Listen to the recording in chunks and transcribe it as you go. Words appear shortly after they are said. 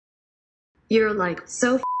You're like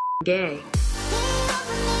so gay.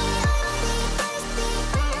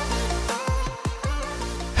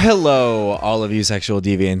 Hello, all of you sexual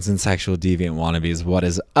deviants and sexual deviant wannabes. What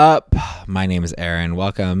is up? My name is Aaron.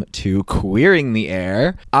 Welcome to Queering the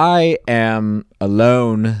Air. I am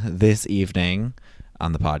alone this evening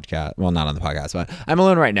on the podcast. Well, not on the podcast, but I'm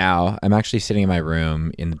alone right now. I'm actually sitting in my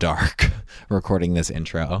room in the dark recording this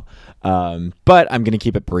intro. But I'm going to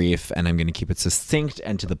keep it brief and I'm going to keep it succinct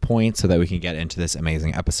and to the point so that we can get into this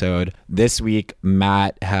amazing episode. This week,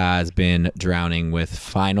 Matt has been drowning with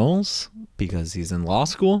finals because he's in law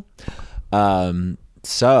school.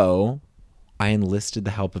 So I enlisted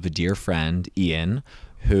the help of a dear friend, Ian,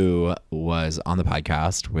 who was on the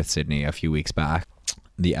podcast with Sydney a few weeks back.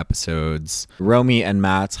 The episodes Romy and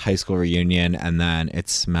Matt's high school reunion, and then It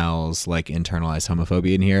Smells Like Internalized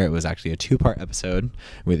Homophobia in Here. It was actually a 2-part episode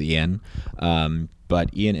with Ian.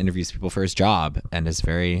 But Ian interviews people for his job and is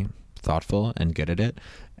very thoughtful and good at it.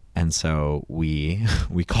 And so we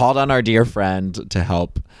called on our dear friend to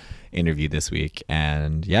help interview this week.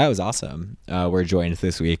 And yeah, it was awesome. We're joined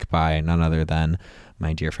this week by none other than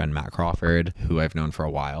my dear friend Matt Crawford, who I've known for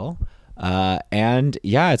a while. And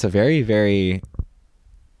yeah, it's a very, very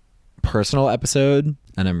personal episode,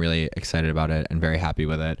 and I'm really excited about it and very happy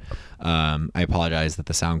with it. I apologize that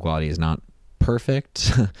the sound quality is not perfect.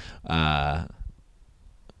 Still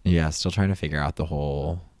trying to figure out the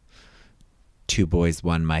whole 2 boys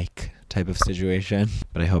 1 mic type of situation,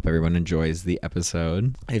 but I hope everyone enjoys the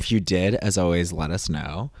episode. If you did, as always, let us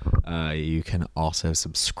know. You can also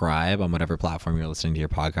subscribe on whatever platform you're listening to your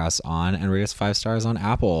podcast on and rate us 5 stars on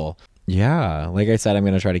Apple. Yeah, like I said, I'm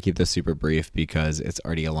going to try to keep this super brief because it's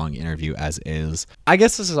already a long interview as is. I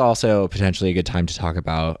guess this is also potentially a good time to talk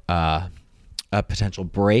about a potential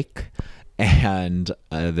break and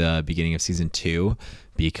the beginning of season 2,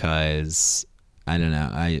 because I don't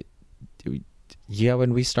know,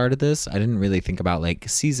 when we started this, I didn't really think about like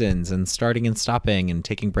seasons and starting and stopping and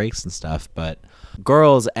taking breaks and stuff, but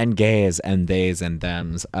girls and gays and theys and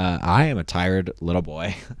thems, I am a tired little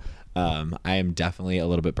boy. I am definitely a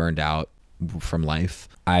little bit burned out from life.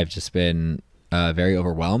 I've just been very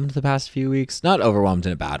overwhelmed the past few weeks. Not overwhelmed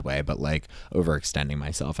in a bad way, but like overextending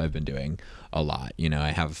myself. I've been doing a lot. You know,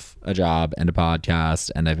 I have a job and a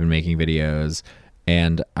podcast, and I've been making videos,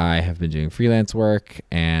 and I have been doing freelance work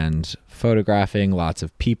and photographing lots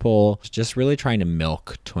of people. Just really trying to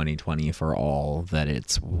milk 2020 for all that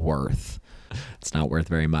it's worth. It's not worth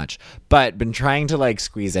very much, but been trying to like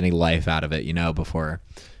squeeze any life out of it, you know, before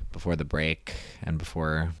the break, and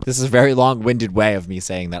before this is a very long-winded way of me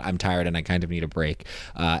saying that I'm tired and I kind of need a break.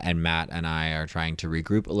 And Matt and I are trying to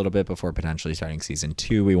regroup a little bit before potentially starting season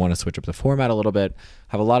 2. We want to switch up the format a little bit,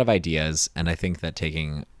 have a lot of ideas, and I think that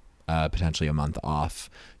taking potentially a month off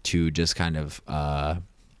to just kind of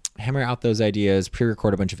hammer out those ideas,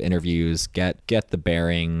 pre-record a bunch of interviews, get the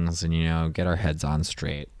bearings, and, you know, get our heads on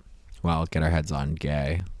straight. Well, get our heads on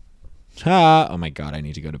gay. Oh my God, I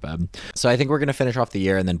need to go to bed. So I think we're going to finish off the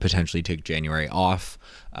year and then potentially take January off,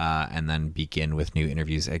 and then begin with new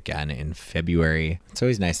interviews again in February. It's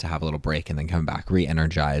always nice to have a little break and then come back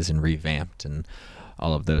re-energized and revamped and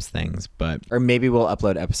all of those things. Or maybe we'll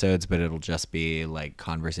upload episodes, but it'll just be like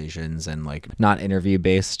conversations and like not interview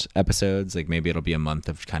based episodes. Like maybe it'll be a month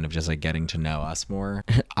of kind of just like getting to know us more.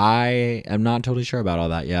 I am not totally sure about all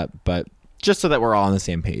that yet, but just so that we're all on the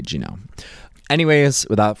same page, you know. Anyways,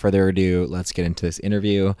 without further ado, let's get into this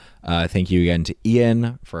interview. Thank you again to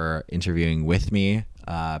Ian for interviewing with me.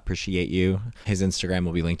 Appreciate you. His Instagram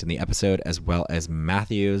will be linked in the episode, as well as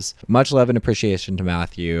Matthew's. Much love and appreciation to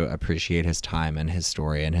Matthew. Appreciate his time and his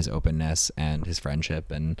story and his openness and his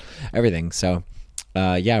friendship and everything. So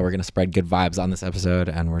we're going to spread good vibes on this episode,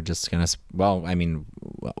 and we're just going to,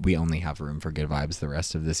 we only have room for good vibes the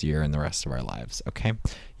rest of this year and the rest of our lives. Okay.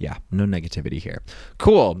 Yeah. No negativity here.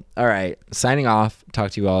 Cool. All right. Signing off.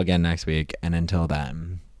 Talk to you all again next week. And until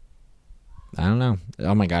then, I don't know.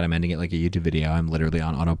 Oh my God. I'm ending it like a YouTube video. I'm literally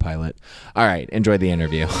on autopilot. All right. Enjoy the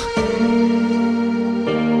interview.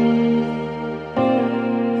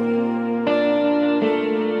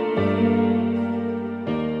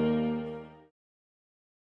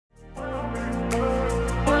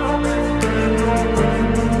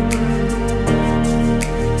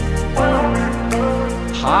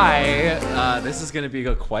 This is going to be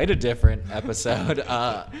quite a different episode.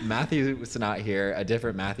 Matthew is not here. A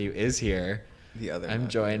different Matthew is here. I'm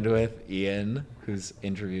joined with Ian, who's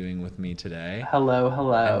interviewing with me today. Hello.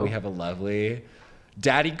 And we have a lovely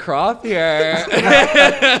Daddy Croft here.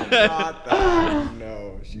 Not that.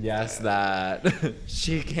 No. That.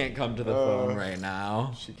 She can't come to the phone right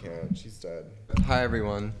now. She can't. She's dead. Hi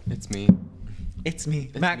everyone, it's me. It's me,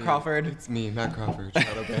 Matt Crawford. It's me, Matt Crawford,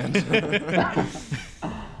 Shadow Band.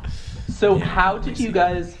 So how did you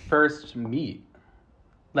guys first meet?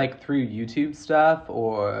 Like through YouTube stuff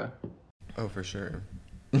or? Oh, for sure.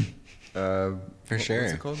 For sure.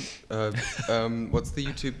 What's it called? What's the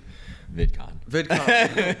YouTube? VidCon.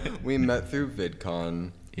 VidCon. We met through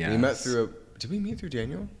VidCon. Yes. We met through did we meet through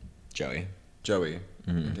Daniel? Joey. Joey.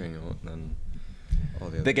 And Daniel, and then all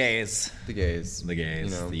the others. The gays. The gays. The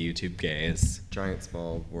gays. You know, The YouTube gays. giant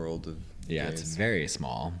small world of Yeah, gays. it's very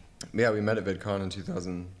small. Yeah, we met at VidCon in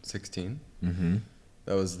 2016. Mm-hmm.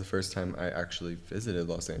 That was the first time I actually visited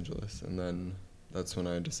Los Angeles, and then that's when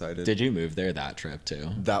I decided. Did you move there that trip too?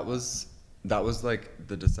 That was like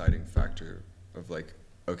the deciding factor of like,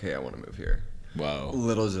 okay, I want to move here. Whoa.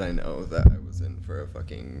 Little did I know that I was in for a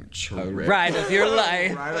fucking trip. Ride of your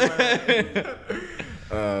life.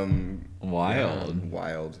 Wild. Yeah,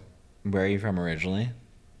 wild. Where are you from originally?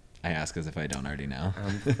 I ask as if I don't already know.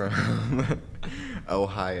 I'm from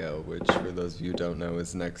Ohio, which for those of you who don't know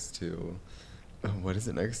is next to. What is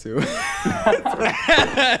it next to?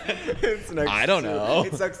 It's next I don't know.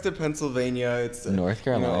 It's next to Pennsylvania. It's North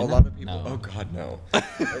You know, Carolina? a lot of people. No. Oh God, no.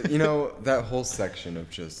 You know that whole section of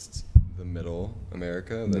just the middle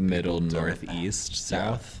America. The that middle, people don't- northeast,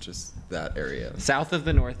 south. Yeah, just that area. South of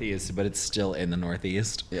the northeast, but it's still in the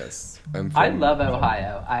northeast. Yes, I'm. I from- love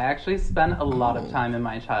Ohio. I actually spent a lot Oh. of time in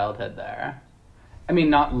my childhood there. I mean,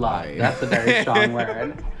 not love. Why? That's a very strong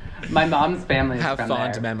word. My mom's family is Have from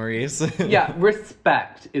fond there. memories. Yeah,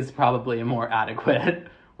 respect is probably a more adequate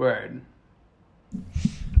word.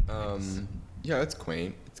 Yeah, it's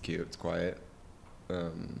quaint. It's cute. It's quiet.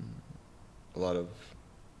 A lot of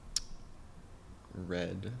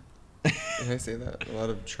red. Can I say that? A lot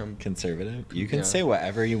of Trump. Conservative. You can Yeah. say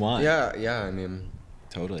whatever you want. Yeah. I mean,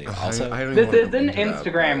 Totally. I Also, don't This even wanna is go an into that,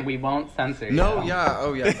 Instagram. but- We won't censor you. No, yeah.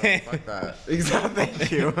 Oh, yeah. No, fuck that. Exactly.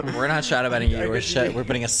 Thank you. we're not shadowbanning you. I We're, get you. we're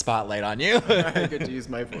putting a spotlight on you. I get to use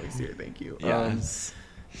my voice here. Thank you. Yes.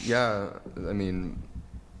 Yeah. I mean,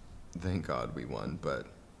 thank God we won, but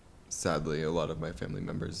sadly, a lot of my family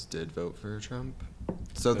members did vote for Trump.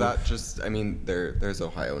 So that just, I mean, there's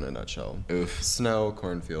Ohio in a nutshell. Oof. Snow,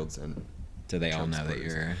 cornfields, and Do they all Trump's know that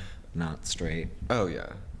voters. you're not straight? oh yeah,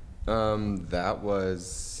 that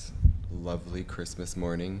was lovely Christmas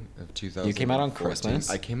morning of 2000. You came out on Christmas?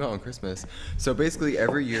 I came out on Christmas. So basically,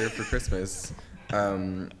 every year for Christmas,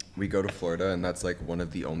 we go to Florida, and that's like one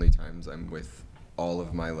of the only times I'm with all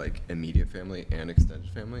of my like immediate family and extended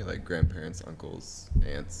family, like grandparents, uncles,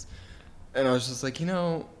 aunts. And I was just like, you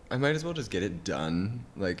know, I might as well just get it done.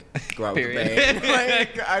 Like, go out with a Period. bang.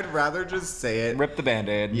 Like, I'd rather just say it. Rip the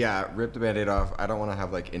band-aid. Yeah, rip the Band-Aid off. I don't want to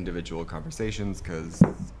have like individual conversations because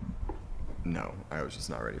no, I was just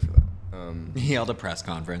not ready for that. He held a press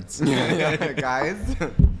conference. Guys.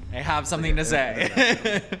 I have something to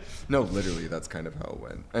say. No, literally, that's kind of how it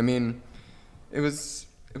went. I mean, it was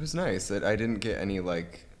nice. I didn't get any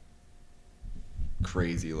like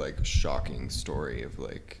crazy like shocking story of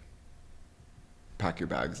like pack your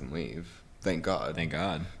bags and leave. Thank God. Thank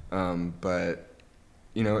God. But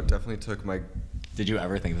you know, it definitely took my Did you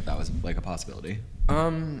ever think that that was like a possibility?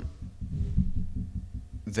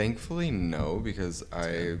 Thankfully, no, because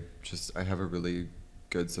I have a really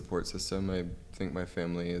good support system. I think my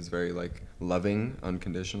family is very like loving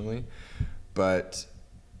unconditionally, but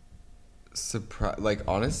like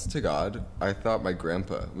honest to God, I thought my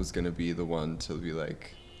grandpa was gonna be the one to be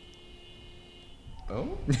like,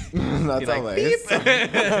 oh, that's like, all "Beep."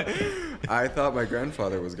 I thought my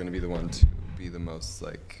grandfather was gonna be the one to be the most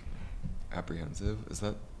like apprehensive. Is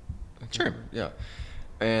that Sure. Yeah,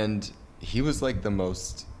 and he was like the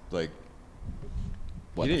most like.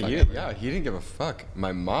 What he the fuck didn't, ever. yeah, he didn't give a fuck.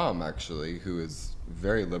 My mom actually, who is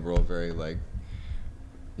very liberal, very like,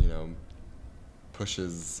 you know,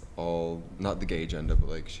 pushes all not the gay agenda, but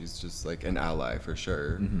like she's just like an ally for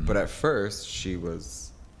sure. Mhm. But at first she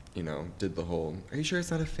was, you know, did the whole, "Are you sure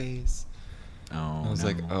it's not a phase?" Oh, I was no.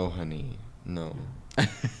 like, "Oh, honey, no."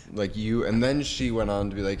 Like you, and then she went on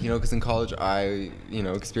to be like, you know, because in college I, you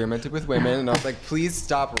know, experimented with women, and I was like, please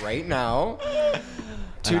stop right now.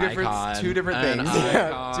 Two An different icon. things. An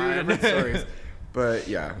Yeah, two icon. different stories. But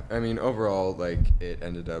yeah, I mean, overall, like it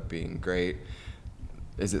ended up being great.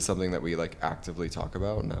 Is it something that we like actively talk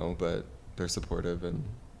about? No, but they're supportive, and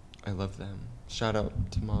I love them. Shout out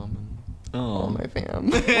to mom and all my fam.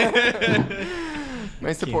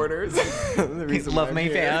 My supporters. The reason Love why I'm my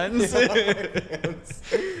here. fans. Yeah, love my fans.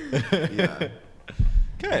 Yeah.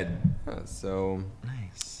 Good. Yeah, so,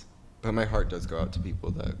 Nice. but my heart does go out to people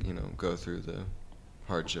that, you know, go through the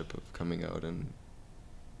hardship of coming out and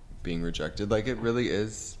being rejected. Like, it really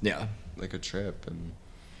is Yeah. like a trip, and,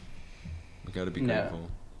 We gotta be No. grateful.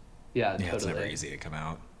 Yeah, Yeah, totally. it's never easy to come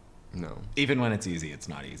out. No. Even when it's easy, it's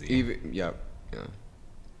not easy. Even yeah.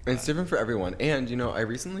 And it's different for everyone. And you know, I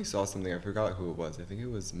recently saw something. I forgot who it was. I think it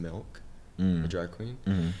was Milk, a drag queen,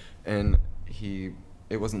 and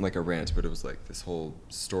it wasn't like a rant, but it was like this whole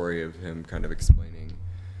story of him kind of explaining,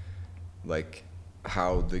 like,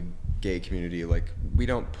 how the gay community, like, we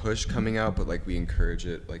don't push coming out, but like we encourage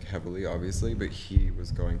it like heavily, obviously. But he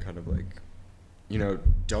was going kind of like, you know,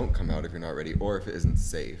 don't come out if you're not ready or if it isn't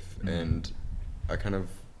safe. And I kind of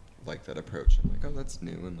like that approach. I'm like, oh, that's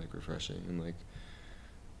new and like refreshing, and like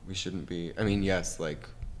we shouldn't be. I mean, yes, like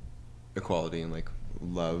equality and like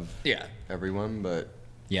love Yeah. everyone, but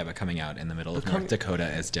Yeah, but coming out in the middle of But North Dakota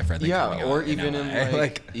is different than yeah, coming or out even LA. in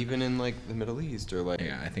like even in like the Middle East or like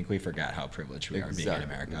Yeah, I think we forget how privileged we are being in Exactly.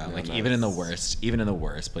 America. Yeah, Like that's- even in the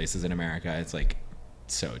worst places in America, it's like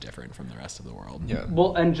so different from the rest of the world. yeah,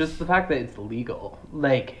 Well, and just the fact that it's legal,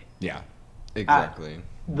 like Yeah. exactly.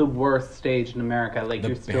 the worst stage in America, like The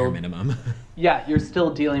you're bare still minimum. yeah, you're still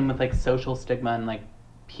dealing with like social stigma and like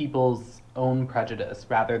people's own prejudice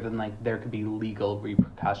rather than like there could be legal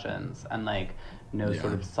repercussions and like no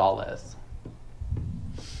sort Yeah. of solace.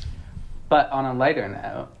 But on a lighter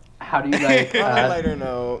note, how do you like On a lighter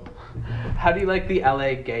note, how do you like the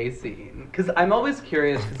LA gay scene? Because I'm always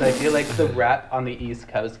curious because I feel like the rep on the East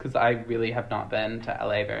Coast, because I really have not been to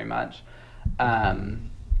LA very much, that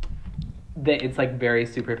it's like very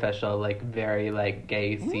superficial, like very like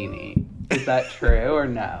gay scene-y. Is that true or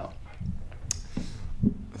no?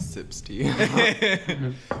 sips tea.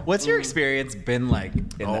 What's your experience been like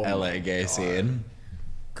in Oh the LA my gay God. scene?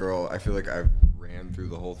 Girl, I feel like I've ran through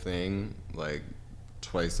the whole thing like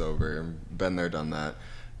twice over. Been there, done that.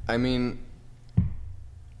 I mean,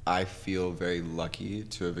 I feel very lucky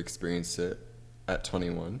to have experienced it at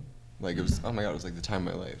 21. Like it was, oh my God, it was like the time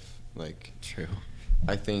of my life. Like True.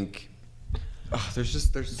 I think there's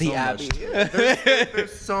so The Abbey. much.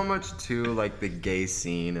 There's so much to like the gay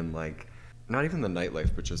scene and like not even the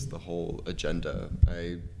nightlife, but just the whole agenda.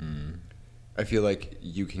 I feel like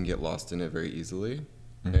you can get lost in it very easily.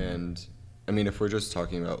 And I mean, if we're just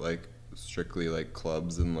talking about like strictly like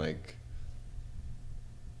clubs and like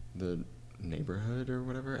the neighborhood or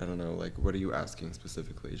whatever, I don't know. Like, what are you asking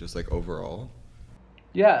specifically? Just like overall?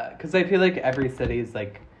 Yeah, because I feel like every city is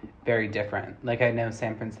like very different. Like I know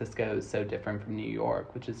San Francisco is so different from New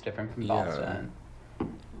York, which is different from Yeah. Boston.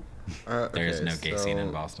 There's Okay, no gay scene in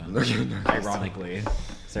so- Boston. No gay Ironically,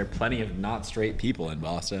 there are plenty of not straight people in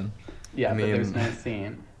Boston. Yeah, I but there's mean- no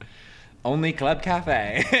scene. Only Club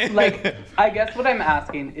Cafe. Like, I guess what I'm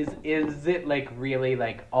asking is it like really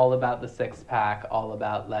like all about the six pack, all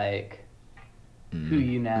about like who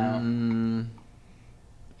you know?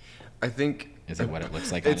 I think Is it what it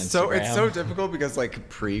looks like it's on Instagram? it's so difficult because like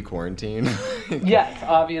pre-quarantine. Yes,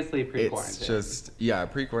 obviously pre-quarantine. It's just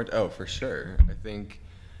pre-quarantine. Oh, for sure. I think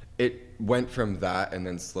it went from that and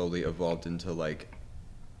then slowly evolved into like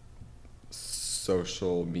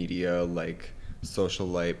social media, like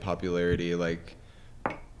socialite popularity, like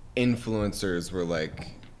influencers were like,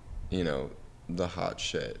 you know, the hot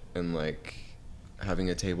shit, and like having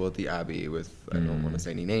a table at the Abbey with I don't want to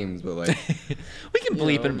say any names, but like we can you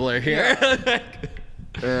bleep know, and blur here.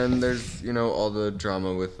 and there's, you know, all the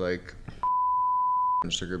drama with like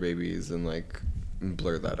and sugar babies and like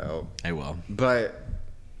blur that out. I will. But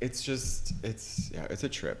it's just it's a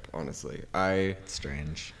trip, honestly. It's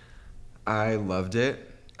strange. I loved it.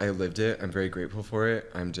 I lived it. I'm very grateful for it.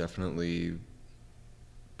 I'm definitely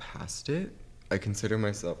past it. I consider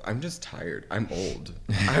myself I'm just tired. I'm old.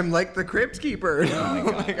 I'm like the crypt keeper. Oh my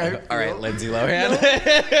God. Like, I All right, feel- Lindsay Lohan.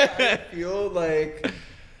 I feel like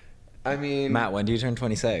I mean Matt, when do you turn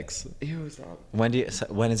 26? Ew, stop. When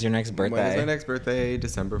is your next birthday? When is my next birthday?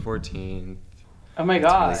 December 14th. Oh my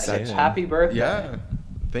god! really soon. Happy birthday! Yeah.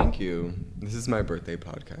 Thank you. This is my birthday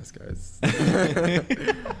podcast, guys.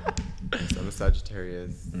 I'm a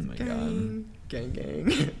Sagittarius. Oh my God. Gang,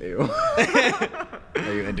 gang. Ew.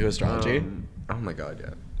 Are you into astrology? Oh my God,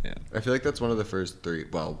 yeah. Yeah. I feel like that's one of the first three.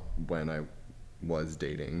 Well, when I was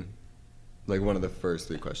dating, like one of the first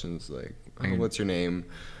three questions, like, oh, what's your name?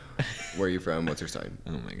 Where are you from? What's your sign?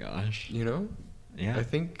 Oh my gosh. You know? Yeah. I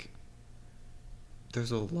think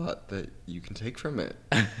there's a lot that you can take from it.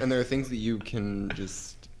 And there are things that you can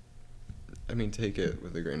just, I mean, take it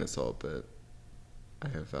with a grain of salt, but I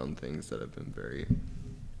have found things that have been very,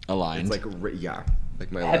 Aligned. it's like,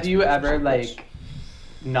 like my Have last you ever relationship, like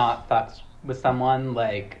not fucked with someone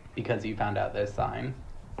like because you found out their sign?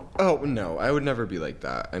 Oh, no, I would never be like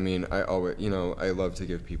that. I mean, I always, you know, I love to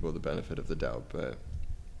give people the benefit of the doubt, but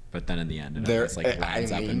but then in the end, it There- always like I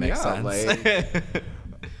lines up mean, and makes yeah, sense. like-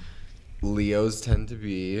 Leos tend to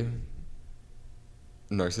be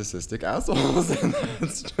narcissistic assholes, and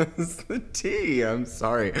that's just the tea. I'm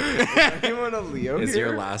sorry. Is anyone a Leo Is here?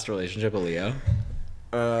 your last relationship a Leo?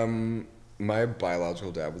 My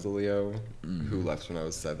biological dad was a Leo who left when I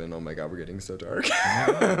was 7. Oh my god, we're getting so dark.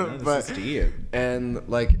 This is deep. And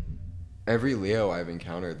like every Leo I've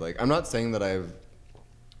encountered, like I'm not saying that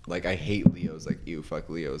I hate Leos, like ew, fuck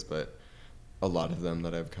Leos, but a lot of them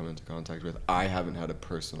that I've come into contact with, I haven't had a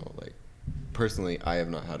personally, I have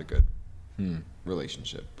not had a good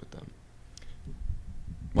relationship with them.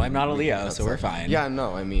 Well, I'm not a Leo, That's so we're like- fine. Yeah,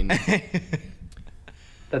 no, I mean,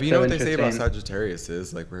 That's but you so know what they say about interesting. Sagittarius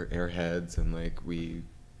is like we're airheads and like we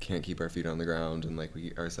can't keep our feet on the ground and like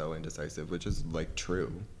we are so indecisive, which is like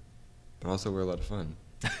true, but also we're a lot of fun.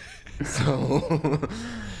 So,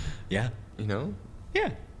 Yeah. you know,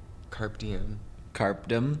 Yeah. carpe diem.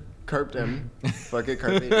 Carpdom. Carpe diem. Fuck it,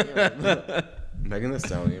 carpe diem. Megan Thee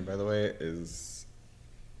Stallion, by the way, is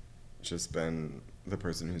just been the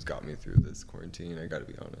person who's got me through this quarantine. I gotta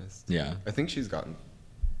be honest. Yeah. I think she's gotten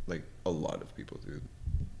like a lot of people through.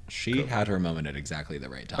 She had her moment at exactly the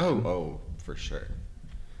right time. Oh, for sure.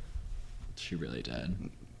 She really did.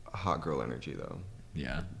 Hot girl energy though.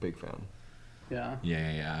 Yeah. Big fan. Yeah.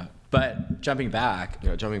 Yeah. But jumping back,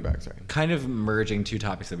 Yeah, jumping back, sorry. kind of merging two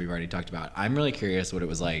topics that we've already talked about. I'm really curious what it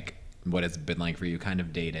was like, what it's been like for you kind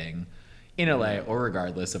of dating in LA or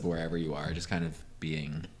regardless of wherever you are, just kind of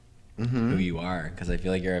being who you are. Because I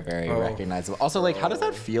feel like you're a very Oh, recognizable. Also, like, how does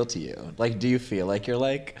that feel to you? Like, do you feel like you're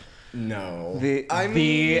like No.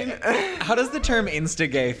 how does the term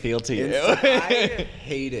insta-gay feel to you? I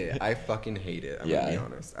hate it. I fucking hate it. I'm gonna be Yeah.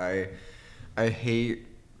 honest. I hate,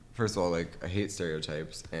 first of all, like I hate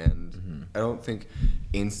stereotypes, and I don't think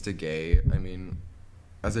insta-gay. I mean,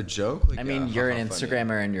 as a joke. Like, I mean, yeah, you're an haha, funny.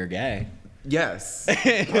 Instagrammer and you're gay. Yes,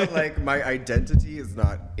 but like my identity is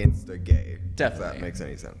not insta-gay. Definitely. If that makes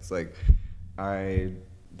any sense. Like,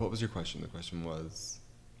 what was your question? The question was,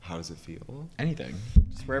 how does it feel? Anything.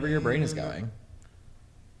 Just wherever your brain is going.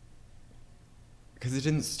 Because it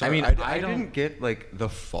didn't start. mean, I I don't- didn't get like the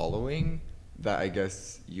following that I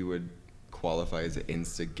guess you would qualify as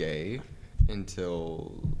insta-gay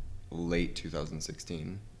until late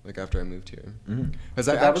 2016, like after I moved here. Because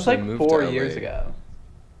I But that was actually like moved 4 to LA. years ago.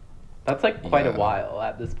 That's like quite a Yeah. while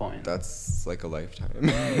at this point. That's like a lifetime.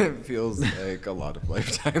 It feels like a lot of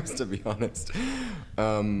lifetimes, to be honest.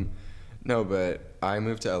 No, but I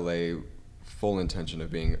moved to LA full intention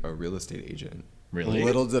of being a real estate agent. Really?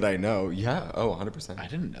 Little did I know. Yeah. Oh, 100%. I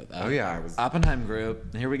didn't know that. Oh, yeah. I was. Oppenheim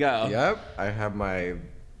Group. Here we go. Yep. I have my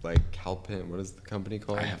like Calpin. What is the company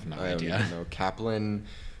called? I have no don't idea. even know. Kaplan,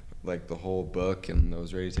 like the whole book, and I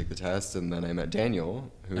was ready to take the test. And then I met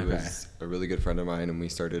Daniel, who Okay. is a really good friend of mine, and we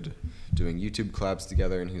started doing YouTube collabs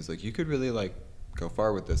together. And he was like, "You could really like go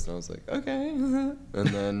far with this." And I was like, "Okay." And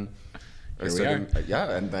then I Here we started.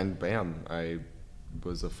 Yeah. And then bam, I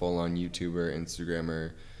was a full-on YouTuber,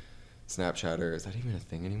 Instagrammer, Snapchatter. Is that even a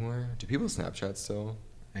thing anymore? Do people Snapchat still?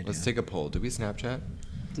 I Let's do. take a poll. Do we Snapchat?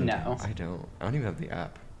 No. I don't. I don't even have the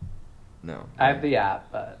app. No. I have the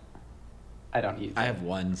app, but I don't use it. I have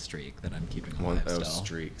one streak that I'm keeping one alive oh still.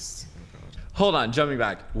 streaks. Oh, God. Hold on, jumping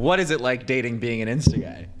back. What is it like dating being an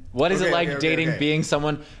Insta-gay? What is it Okay, like okay, okay, dating okay. being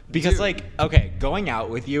someone? Because Dude. like, okay, going out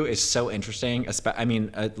with you is so interesting. I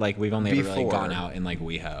mean, like we've only ever really Before. gone out in like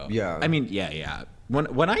WeHo. Yeah. I mean, yeah.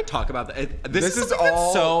 When I talk about that, this This is is something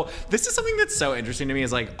that's all- this is something that's so interesting to me.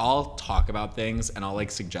 Is like I'll talk about things and I'll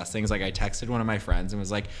like suggest things. Like I texted one of my friends and was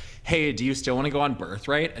like, "Hey, do you still want to go on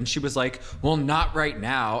Birthright?" And she was like, "Well, not right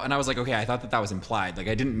now." And I was like, "Okay, I thought that was implied. Like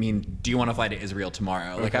I didn't mean, do you want to fly to Israel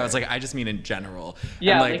tomorrow?" Like I Okay. was like, I just mean in general.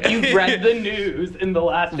 Yeah, And, like you read the news in the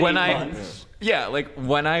last when 8 I months. yeah, like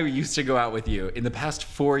when I used to go out with you in the past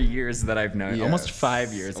 4 years that I've known, almost Yes.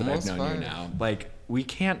 5 years that Almost I've known 5. you now, like we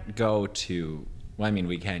can't go to. Well, I mean,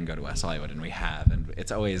 we can go to West Hollywood, and we have, and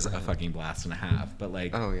it's always a fucking blast and a half. But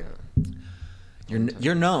like, Oh yeah.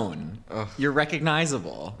 you're known, Ugh. you're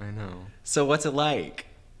recognizable. I know. So what's it like?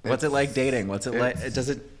 What's it It's- like dating? What's it like? it's- Does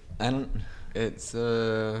it? I don't. It's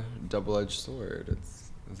a double-edged sword.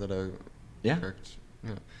 Is that a Yeah. correct?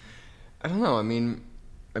 Yeah. I don't know. I mean,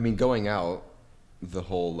 going out, the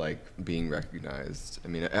whole like being recognized. I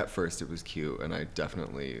mean, at first it was cute, and I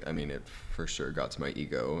definitely. I mean, it for sure got to my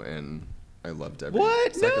ego, and I loved every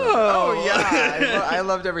What? second of it. No. Oh yeah, I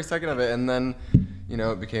loved every second of it, and then. You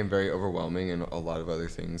know, it became very overwhelming, and a lot of other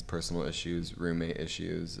things, personal issues, roommate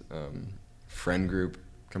issues, friend group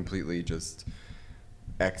completely just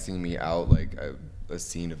Xing me out like a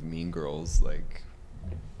scene of Mean Girls. Like,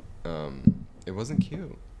 it wasn't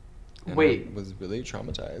cute. And Wait. I was really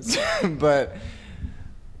traumatized. But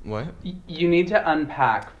What? You need to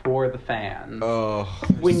unpack for the fans. Oh,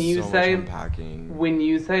 when there's you so say much unpacking. when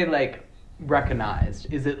you say like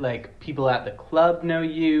recognized, is it like people at the club know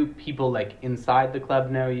you, people like inside the club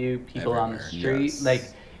know you, people on the Everywhere. street? Yes. Like,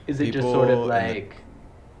 is it just People sort of in the- like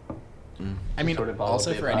I mean, sort of all of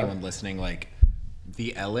also the for above? anyone listening, like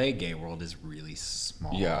the LA gay world is really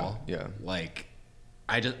small. Yeah. Like,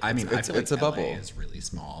 I mean, It's- I feel it's like a LA bubble. is really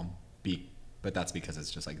small. But that's because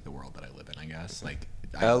it's just like the world that I live in, I guess. Like,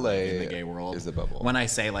 I LA live in the gay world is a bubble. When I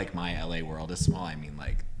say like my LA world is small, I mean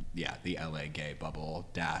like, yeah, the LA gay bubble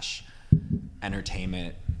dash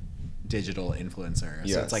entertainment digital influencer.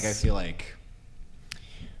 So it's like I Yes. feel like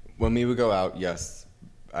When we would go out, yes,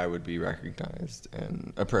 I would be recognized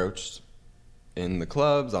and approached in the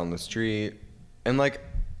clubs, on the street. And like,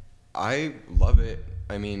 I love it.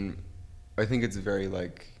 I mean, I think it's very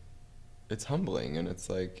like, it's humbling, and it's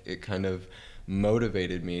like, it kind of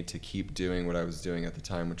motivated me to keep doing what I was doing at the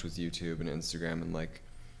time, which was YouTube and Instagram. And like,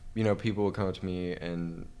 you know, people would come up to me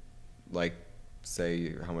and like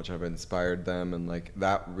say how much I've inspired them, and like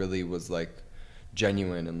that really was like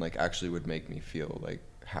genuine and like actually would make me feel like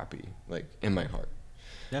happy, like in my heart.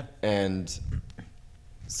 yeah. And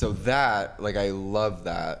so that, like, I love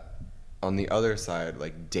that. On the other side,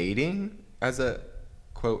 like, dating as a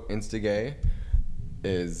quote insta-gay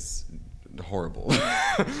is horrible.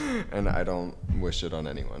 And I don't wish it on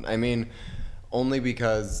anyone. I mean, only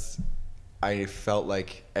because I felt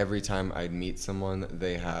like every time I'd meet someone,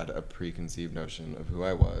 they had a preconceived notion of who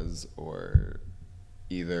I was, or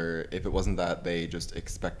either if it wasn't that, they just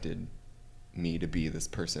expected me to be this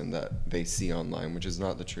person that they see online, which is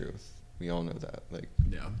not the truth. We all know that. Like,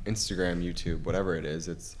 Yeah. Instagram, YouTube, whatever it is,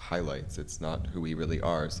 it's highlights. It's not who we really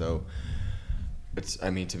are. So I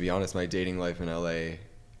mean, to be honest, my dating life in LA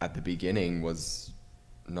at the beginning was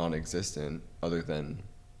non-existent, other than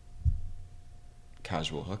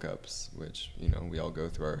casual hookups, which, you know, we all go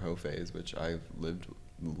through our hoe phase, which I've lived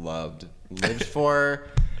for.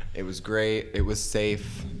 It was great. It was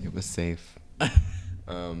safe.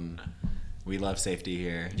 We love safety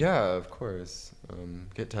here. Yeah, of course.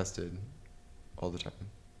 Get tested all the time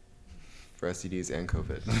for STDs and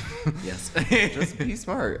COVID. Yes. Just be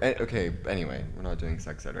smart. Okay, anyway, we're not doing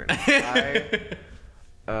sex ed right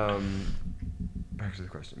now. Back to the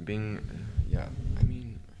question. I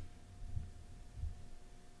mean,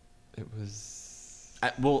 it was...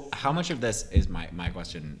 Well, how much of this is my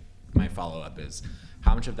question, my follow-up is,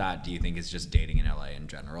 how much of that do you think is just dating in LA in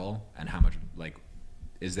general? And how much, like,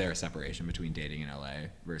 is there a separation between dating in LA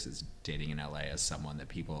versus dating in LA as someone that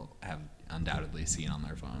people have undoubtedly seen on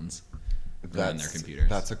their phones or on their computers?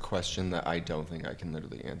 That's a question that I don't think I can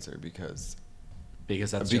literally answer because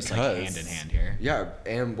that's just like hand in hand here. Yeah,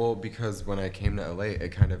 and well, because when I came to LA,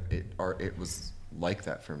 it was like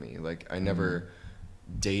that for me. Like, I never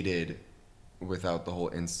dated without the whole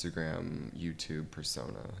Instagram, YouTube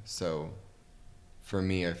persona. So for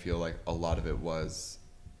me, I feel like a lot of it was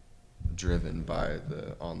driven by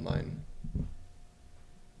the online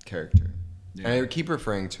character. Yeah. And I keep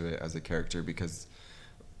referring to it as a character because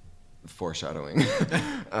foreshadowing.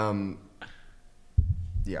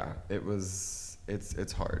 Yeah,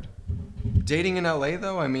 it's hard. Dating in LA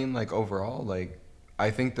though, I mean, like, overall, like,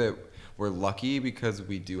 I think that we're lucky because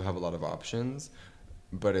we do have a lot of options,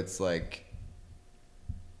 but it's like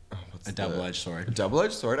A double-edged sword. A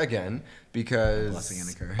double-edged sword again, because A blessing and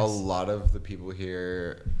a curse. a lot of the people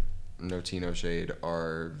here, no tea, no shade,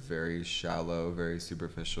 are very shallow, very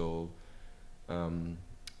superficial.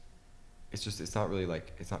 It's not really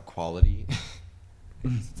like, it's not quality.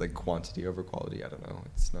 It's like quantity over quality. I don't know.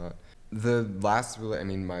 It's not.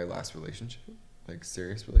 My last relationship, like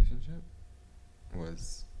serious relationship,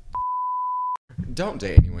 was. Don't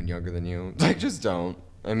date anyone younger than you. Like, just don't.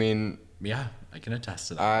 I mean. Yeah, I can attest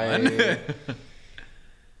to that one.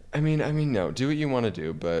 I mean, no. Do what you want to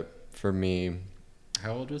do, but for me.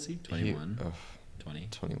 How old was he? 21? 20?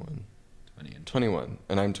 21. 20 and 21,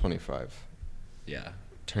 and I'm 25. Yeah.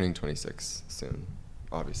 Turning 26 soon,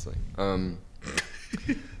 obviously.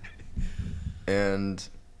 And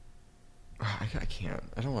I can't.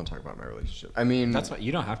 I don't want to talk about my relationship. I mean, That's what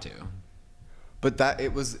you don't have to. but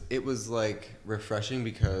it was like refreshing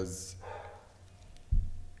because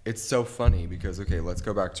it's so funny because, okay, let's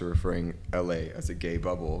go back to referring LA as a gay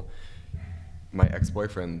bubble. My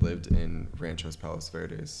ex-boyfriend lived in Ranchos Palos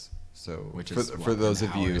Verdes. So Which is for what, those an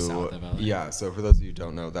of hour you, south of LA? yeah. So for those of you who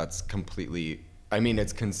don't know, that's completely. I mean,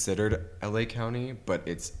 it's considered LA County, but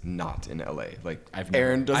it's not in LA. Like,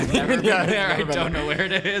 Aaron doesn't. I've never even- been yeah, there. I never been don't there. know where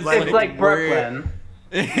it is. Like, It's like we're- Brooklyn.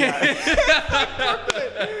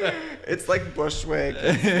 It's like Bushwick.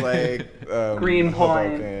 It's like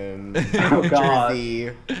Greenpoint. Hoboken, Oh, God.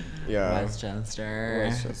 Jersey. Yeah. Westchester.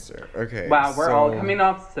 Westchester. Okay. Wow, we're all so- coming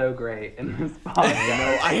off so great in this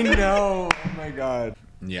podcast. I know. Oh my god.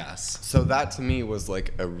 Yes. So that to me was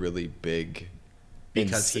like a really big.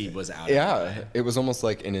 Because he was out. Yeah, it was almost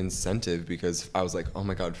like an incentive because I was like, oh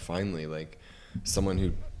my god, finally, like someone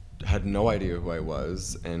who had no idea who I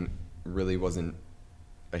was and really wasn't,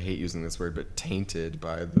 I hate using this word, but tainted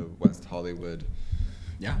by the West Hollywood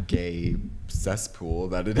gay cesspool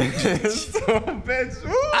that it is. So, bitch.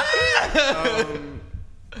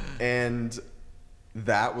 And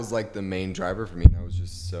that was like the main driver for me. And I was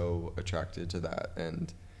just so attracted to that.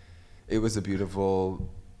 And it was a beautiful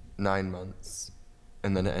 9 months.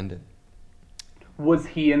 And then it ended. Was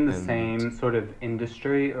he in the And- same sort of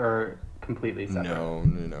industry or completely separate?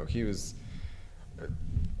 No. He was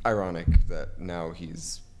ironic that now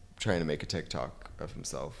he's trying to make a TikTok of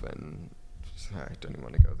himself, and I don't even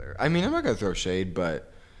want to go there. I mean, I'm not gonna throw shade,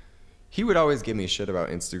 but he would always give me shit about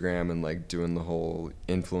Instagram and like doing the whole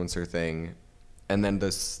influencer thing. And then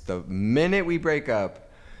the minute we break up,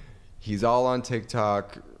 he's all on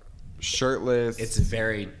TikTok, shirtless. It's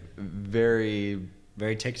very, very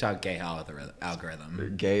very TikTok gay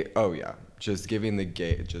algorithm. gay. Oh yeah, just giving the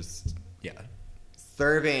gay, just Yeah.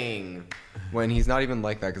 serving when he's not even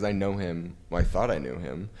like that because I know him. Well, I thought I knew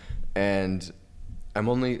him, and I'm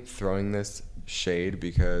only throwing this shade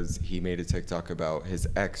because he made a TikTok about his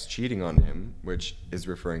ex cheating on him, which is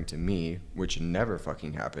referring to me, which never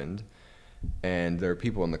fucking happened. And there are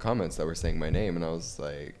people in the comments that were saying my name, and I was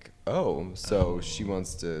like, oh, so she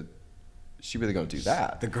wants to. She really gonna do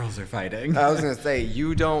that? The girls are fighting. I was gonna say,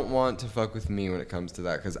 you don't want to fuck with me when it comes to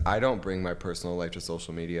that, because I don't bring my personal life to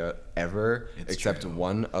social media ever, It's except true.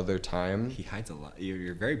 one other time. He hides a lot.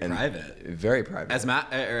 You're very And private. Very private. As Matt,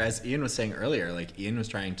 or as Ian was saying earlier, like Ian was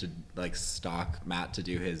trying to like stalk Matt to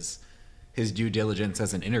do his due diligence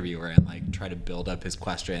as an interviewer and like try to build up his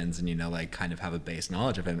questions and like kind of have a base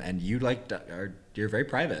knowledge of him. And you you're very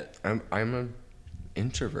private. I'm an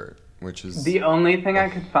introvert, which is The only thing I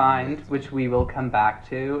could find, which we will come back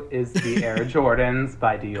to, is the Air Jordans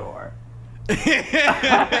by Dior.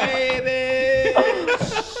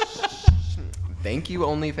 Thank you,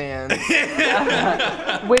 OnlyFans.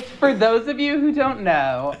 Which, for those of you who don't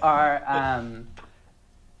know, are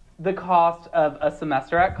the cost of a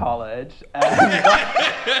semester at college.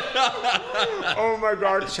 Oh my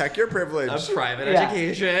god, check your privilege. Private Yeah.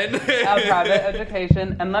 education. A private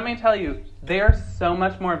education. And let me tell you, they are so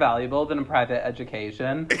much more valuable than a private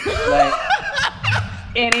education. Like,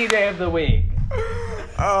 any day of the week.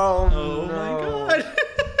 Oh Oh no. my god.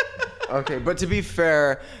 Okay, but to be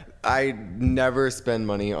fair, I never spend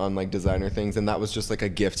money on like designer things, and that was just like a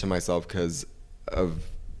gift to myself because of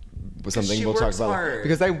something she we'll talk works about. hard.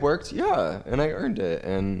 Because I worked, yeah, and I earned it,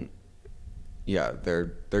 and yeah,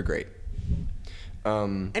 they're great.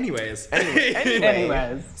 Anyways.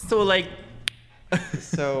 Anyways. So like.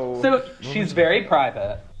 So she's very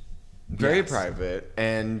private. Very Yes. private.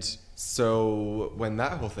 And so when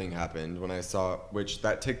that whole thing happened, when I saw, which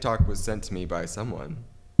that TikTok was sent to me by someone,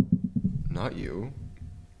 not you.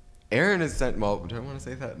 Aaron has sent, well, do I want to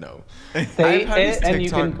say that? No. Say I've had this it and you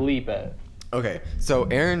can TikTok- bleep it. Okay, so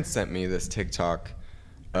Aaron sent me this TikTok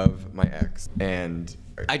of my ex, and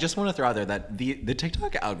I just want to throw out there that the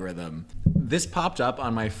TikTok algorithm, this popped up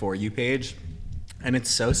on my For You page, and it's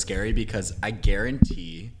so scary because I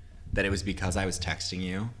guarantee that it was because I was texting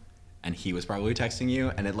you, and he was probably texting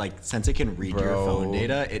you, and it like, since it can read your Bro. phone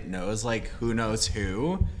data, it knows like who knows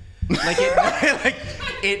who. Like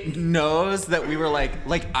it knows that we were like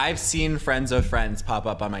I've seen friends of friends pop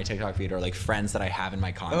up on my TikTok feed, or like friends that I have in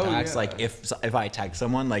my contacts. yeah. Like if I text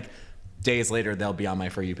someone, like days later they'll be on my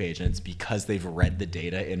For You page, and it's because they've read the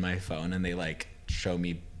data in my phone and they like show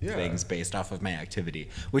me Yeah. things based off of my activity,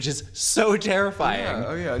 which is so terrifying. yeah,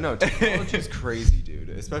 oh yeah, no, technology is crazy, dude.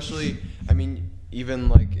 Especially, I mean, even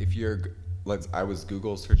like if you're, I was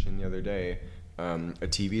Google searching the other day, a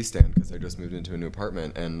TV stand because I just moved into a new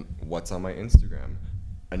apartment, and what's on my Instagram?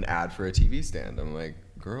 An ad for a TV stand. I'm like,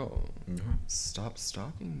 girl, stop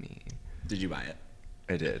stalking me. Did you buy it?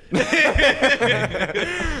 I did.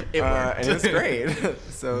 It worked. And it was great.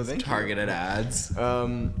 So thank Targeted ads.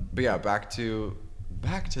 you. But yeah, back to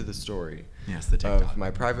the story. Yes, the TikTok. Of my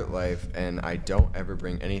private life, and I don't ever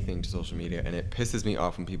bring anything to social media, and it pisses me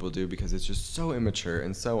off when people do because it's just so immature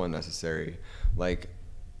and so unnecessary. Like,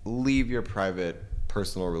 leave your private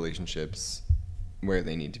personal relationships where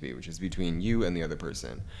they need to be, which is between you and the other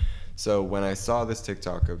person. So when I saw this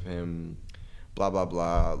TikTok of him, blah blah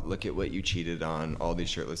blah, look at what you cheated on, all these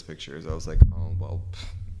shirtless pictures, I was like, oh well,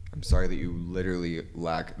 I'm sorry that you literally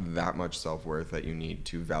lack that much self-worth that you need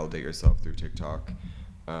to validate yourself through TikTok.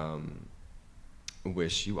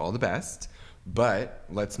 Wish you all the best. But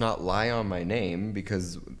let's not lie on my name,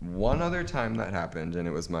 because one other time that happened, and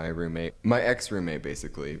it was my roommate, my ex-roommate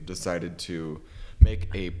basically, decided to make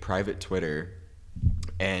a private Twitter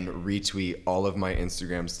and retweet all of my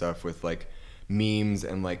Instagram stuff with like memes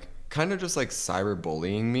and like kind of just like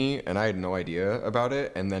cyberbullying me, and I had no idea about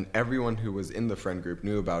it. And then everyone who was in the friend group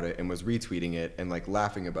knew about it and was retweeting it and like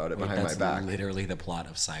laughing about it behind my back. That's literally the plot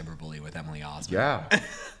of Cyberbully with Emily Osment. Yeah.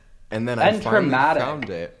 And then I finally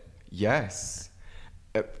found it. Yes.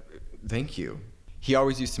 Thank you. He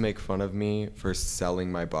always used to make fun of me for selling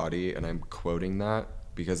my body, and I'm quoting that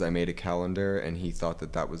because I made a calendar, and he thought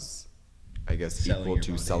that that was, I guess, Selling equal your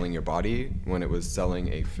to body. selling your body, when it was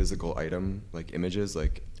selling a physical item, like images,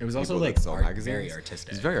 like It was also people that like sell very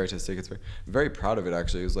artistic. It's very artistic. It's very proud of it,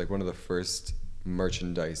 actually. It was like one of the first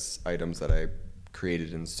merchandise items that I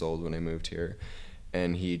created and sold when I moved here.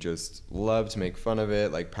 And he just loved to make fun of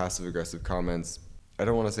it, like passive aggressive comments. I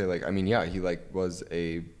don't want to say like, I mean, yeah, he like was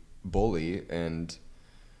a bully and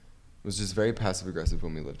was just very passive aggressive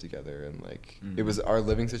when we lived together. And like, it was, our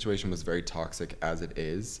living situation was very toxic as it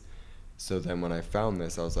is. So then when I found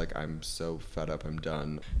this, I was like, I'm so fed up, I'm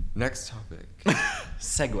done. Next topic.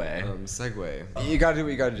 Segue. Segue. You gotta do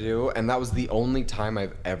what you gotta do. And that was the only time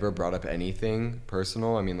I've ever brought up anything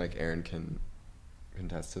personal. I mean, like, Aaron can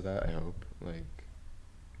contest to that, I hope. Like,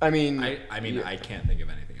 I mean, I can't think of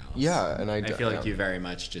anything else. Yeah, and I feel like you very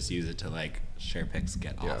much just use it to like share pics,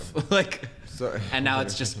 get Yeah. off. Like, So- and now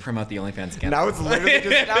it's just promote the OnlyFans again. Now it's literally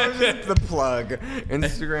just the plug.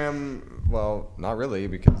 Instagram, well, not really,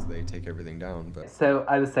 because they take everything down, but So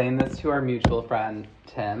I was saying this to our mutual friend,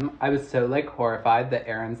 Tim. I was so like horrified that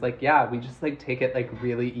Aaron's like, yeah, we just like take it like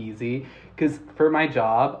really easy. Because for my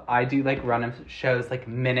job, I do like run of shows like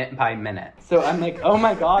minute by minute. So I'm like, oh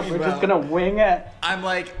my God, we're just gonna wing it. I'm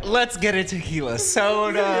like, let's get a tequila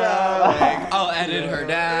soda. Like, I'll edit her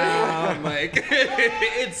down. Like,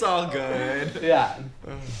 it's all good. Yeah.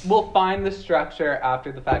 We'll find the structure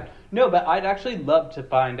after the fact. No, but I'd actually love to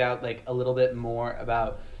find out like a little bit more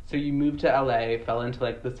about. So you moved to LA, fell into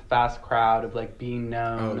like this fast crowd of like being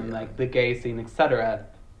known and like the gay scene, etc.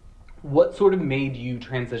 What sort of made you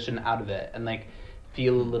transition out of it and like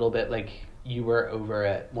feel a little bit like you were over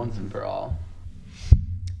it once and for all?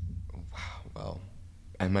 wow, well,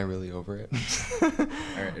 am I really over it?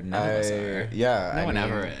 None of us are. Yeah. No I one mean,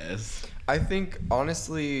 ever is. I think,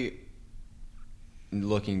 honestly,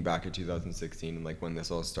 looking back at 2016 and like when this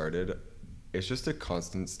all started, it's just a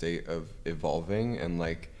constant state of evolving and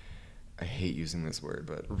like, I hate using this word,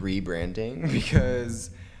 but rebranding, because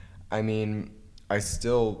I mean,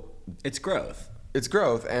 It's growth. it's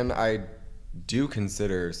growth, and I do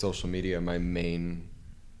consider social media my main,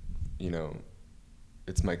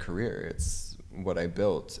 it's my career. It's what I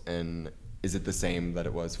built. And is it the same that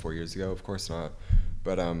it was 4 years ago? Of course not.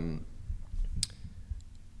 But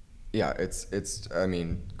yeah, it's I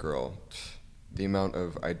mean, girl, the amount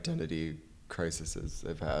of identity crises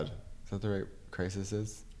I've had. Is that the right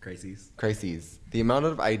crises? Crises. The amount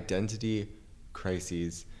of identity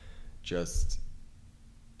crises, just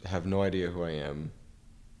have no idea who I am.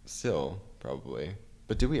 Still, probably.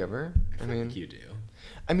 But do we ever? I mean, you do.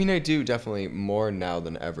 I mean, I do, definitely, more now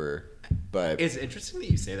than ever. But It's interesting that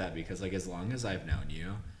you say that, because like as long as I've known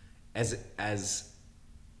you, as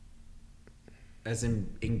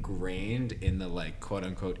ingrained in the like quote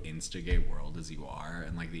unquote Insta-gay world as you are,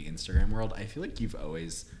 and like the Instagram world, I feel like you've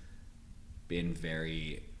always been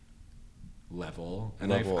very level,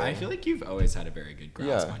 and I feel like you've always had a very good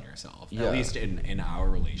grasp on yourself. Yeah. At least in our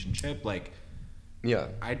relationship, like yeah,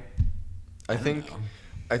 I think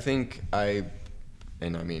know.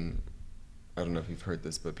 and I mean, I don't know if you've heard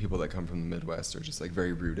this, but people that come from the Midwest are just like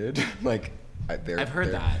very rooted. Like I've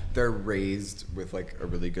heard that. They're raised with like a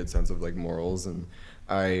really good sense of like morals, and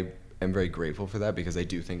I am very grateful for that, because I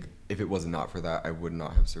do think if it was not for that, I would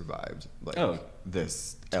not have survived like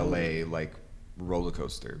this LA like roller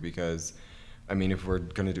coaster. Because I mean, if we're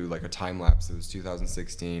gonna do like a time lapse, it was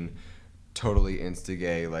 2016, totally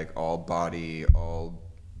insta-gay, like all body, all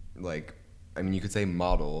like, I mean, you could say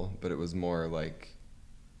model, but it was more like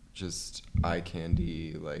just eye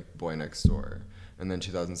candy, like boy next door. And then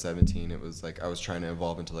 2017, it was like I was trying to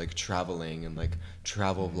evolve into like traveling and like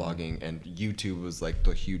travel vlogging, and YouTube was like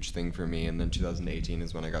the huge thing for me. And then 2018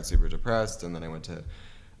 is when I got super depressed, and then I went to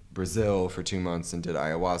Brazil for 2 months and did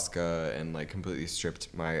ayahuasca and like completely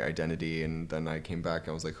stripped my identity. And then I came back and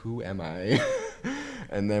I was like, who am I?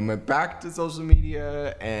 And then went back to social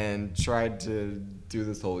media and tried to do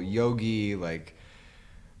this whole yogi, like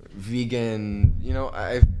vegan,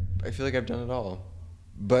 I feel like I've done it all.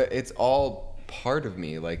 But it's all part of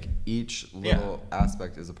me. Like each little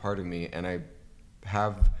aspect is a part of me, and I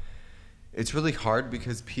have. It's really hard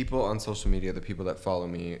because people on social media, the people that follow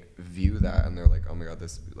me, view that and they're like, "Oh my god,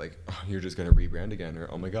 this like oh, you're just gonna rebrand again," or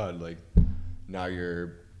 "Oh my god, like now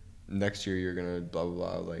next year you're gonna blah blah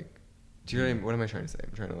blah." Like, do you know what am I trying to say?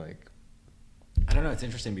 I'm trying to like. I don't know. It's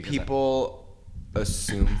interesting because people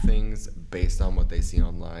assume things based on what they see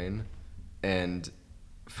online, and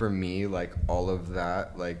for me, like all of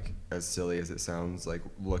that, like as silly as it sounds, like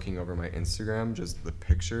looking over my Instagram, just the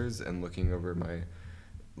pictures, and looking over my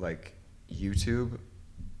like YouTube,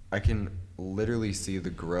 I can literally see the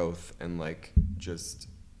growth and like just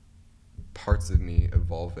parts of me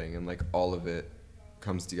evolving, and like all of it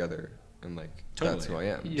comes together, and like that's who I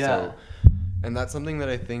am. Yeah. So, and that's something that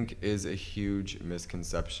I think is a huge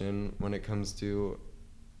misconception when it comes to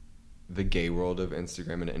the gay world of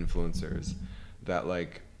Instagram and influencers, that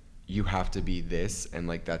like you have to be this and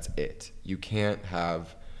like that's it. You can't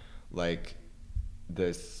have like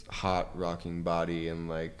this hot rocking body and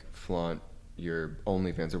like flaunt your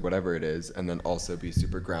OnlyFans or whatever it is, and then also be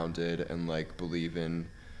super grounded and like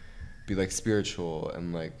be like spiritual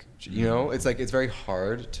and like, you know, it's like it's very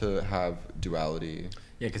hard to have duality.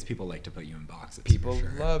 Yeah, because people like to put you in boxes. People for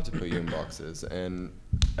sure. love to put you in boxes, and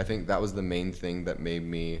I think that was the main thing that made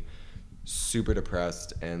me super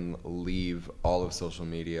depressed and leave all of social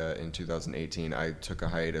media in 2018. I took a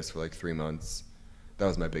hiatus for like 3 months. That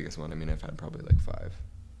was my biggest one. I mean, I've had probably like 5.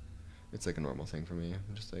 It's like a normal thing for me.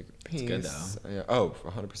 I'm just like, peace. It's good though. Yeah. Oh,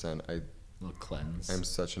 100%. Little cleanse. I'm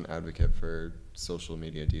such an advocate for social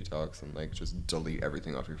media detox and like just delete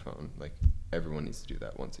everything off your phone. Like everyone needs to do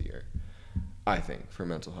that once a year, I think, for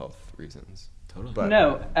mental health reasons. Totally. But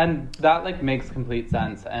No, and that like makes complete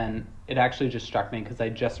sense, and it actually just struck me because I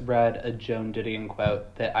just read a Joan Didion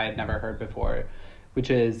quote that I had never heard before, which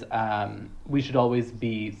is we should always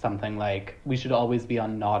be something like, we should always be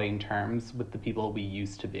on nodding terms with the people we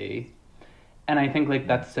used to be. And I think like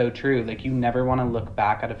that's so true. Like you never want to look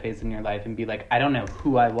back at a phase in your life and be like, I don't know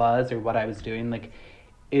who I was or what I was doing. Like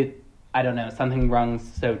I don't know, something rung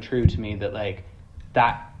so true to me that like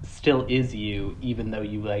that still is you, even though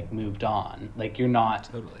you like moved on. Like you're not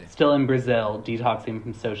still in Brazil detoxing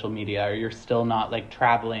from social media, or you're still not like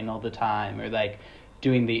traveling all the time, or like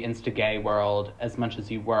doing the insta gay world as much as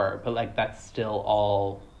you were, but like that's still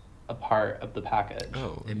all a part of the package.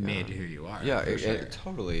 oh, It made who you are. yeah, for sure. it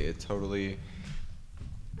totally,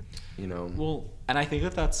 you know. Well, and I think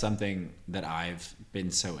that that's something that I've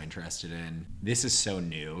been so interested in. This is so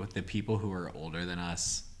new. The people who are older than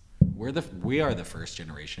us, we are the first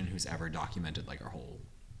generation who's ever documented like our whole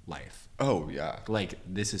life. Oh yeah. Like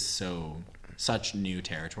this is such new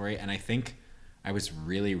territory, and I think I was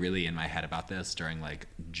really, really in my head about this during like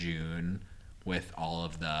June with all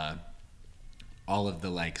of the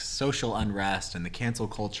like social unrest and the cancel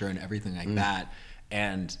culture and everything like that.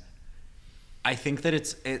 And I think that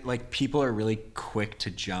it like people are really quick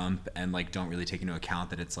to jump and like don't really take into account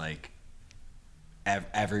that it's like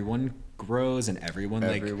everyone grows and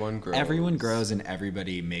everyone grows and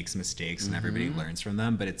everybody makes mistakes and everybody learns from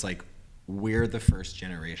them. But it's like we're the first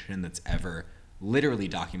generation that's ever literally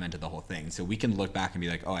documented the whole thing, so we can look back and be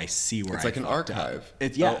like, oh, I see where it's like an archive.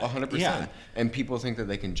 It's 100%. Yeah. And people think that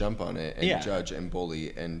they can jump on it and judge and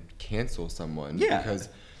bully and cancel someone because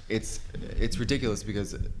it's ridiculous,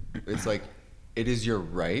 because it's like it is your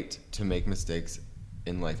right to make mistakes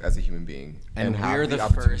in life as a human being, and we're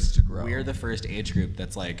the first age group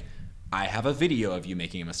that's like, I have a video of you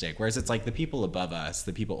making a mistake. Whereas it's like the people above us,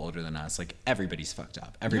 the people older than us, like everybody's fucked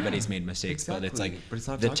up. Everybody's made mistakes, exactly. But it's like but it's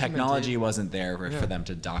not the documented. technology wasn't there for them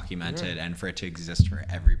to document it and for it to exist for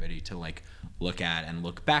everybody to like look at and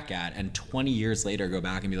look back at. And 20 years later, go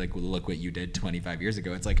back and be like, well, look what you did 25 years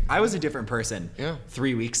ago. It's like, I was a different person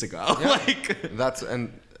 3 weeks ago. Yeah. Like that's,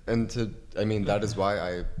 that is why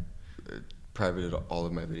I privated all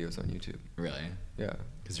of my videos on YouTube. really? Yeah.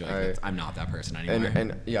 Because you're like, I'm not that person anymore.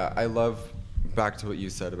 And yeah, I love, back to what you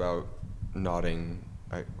said about nodding.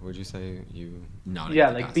 What'd you say? Nodding Yeah,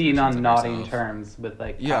 to the like past being versions on of nodding yourself. terms with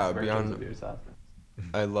like past Yeah, versions beyond- of yourself.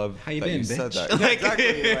 I love How you that been, you said bitch? that. Like-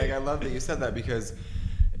 Exactly. Like I love that you said that, because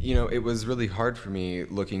it was really hard for me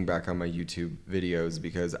looking back on my YouTube videos,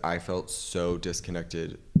 because I felt so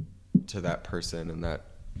disconnected to that person and that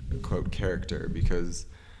quote character, because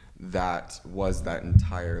that was that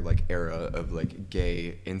entire like era of like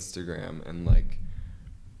gay Instagram and like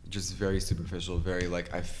just very superficial, very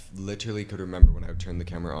like literally could remember when I would turn the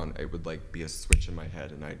camera on, it would like be a switch in my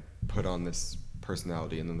head and I'd put on this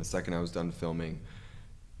personality, and then the second I was done filming,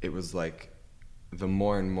 it was like the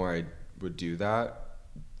more and more I would do that,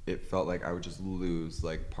 it felt like I would just lose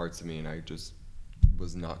like parts of me, and I just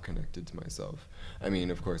was not connected to myself. I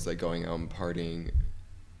mean, of course, like going out and partying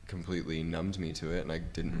completely numbed me to it, and I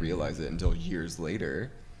didn't realize it until years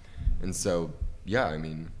later. And so, yeah, I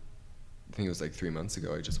mean, I think it was like 3 months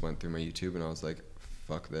ago, I just went through my YouTube and I was like,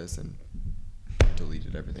 fuck this, and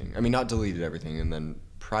deleted everything. I mean, not deleted everything, and then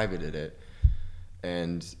privated it.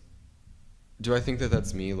 And do I think that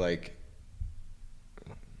that's me, like,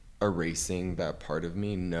 erasing that part of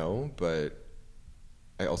me? No, but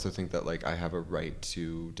I also think that, like, I have a right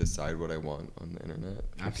to decide what I want on the internet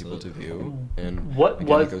for people to view. And what again,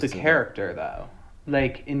 was it goes the to character, though?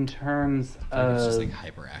 Like, in terms of... It's just like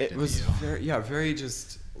hyperactive. It was you. very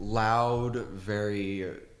just loud, very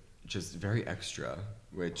extra,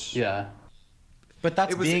 which... Yeah. But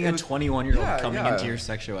that's It was- being it a was- 21-year-old yeah, coming yeah. into your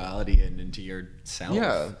sexuality and into yourself.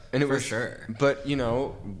 Yeah, and it for was sure. But you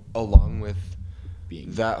know, along with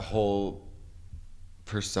Being that whole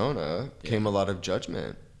persona came a lot of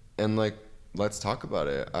judgment, and like, let's talk about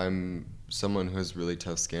it. I'm someone who has really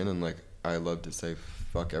tough skin, and like, I love to say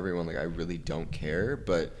fuck everyone. Like, I really don't care,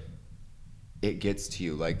 but it gets to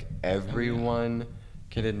you. Like, everyone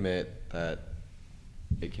can admit that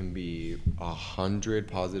it can be 100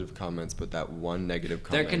 positive comments, but that one negative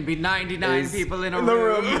comment. There can be 99 is people in a in the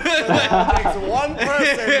room. room. It takes one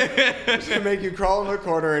person to make you crawl in the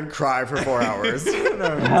corner and cry for 4 hours. No,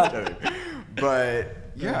 I'm just kidding. But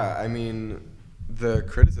yeah, I mean, the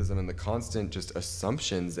criticism and the constant just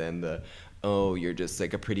assumptions and the, oh, you're just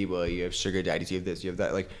like a pretty boy, you have sugar daddies, you have this, you have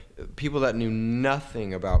that. Like, people that knew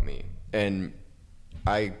nothing about me. And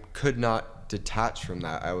I could not detach from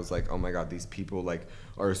that. I was like, oh my God, these people like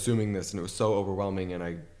are assuming this, and it was so overwhelming, and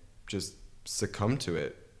I just succumbed to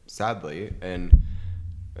it, sadly. And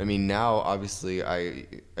I mean, now obviously I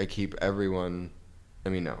keep everyone, I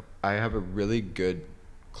mean, no, I have a really good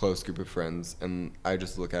close group of friends, and I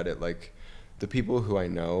just look at it like the people who I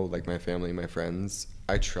know, like my family, my friends,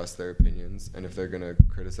 I trust their opinions, and if they're gonna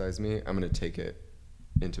criticize me, I'm gonna take it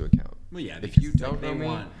into account. Well, yeah, if because you it's don't like know they me,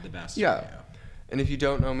 want the best yeah. for you. And if you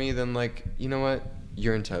don't know me, then like, you know what?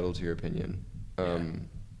 You're entitled to your opinion.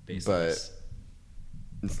 Baseless.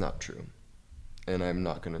 But it's not true. And I'm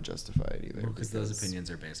not going to justify it either. Because those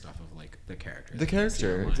opinions are based off of like the character. The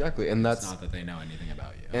character, exactly. And it's that's not that they know anything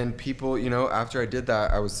about you. And people, you know, after I did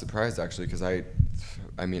that, I was surprised actually, because I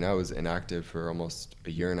mean, I was inactive for almost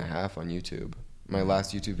a year and a half on YouTube. My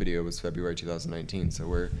last YouTube video was February 2019, so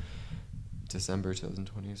we're December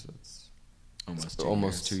 2020, so it's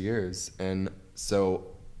almost 2 years. And so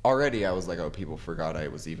already I was like, oh, people forgot I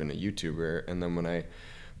was even a YouTuber. And then when I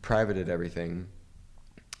privated everything,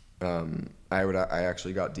 I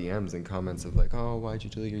actually got DMs and comments of like, oh, why'd you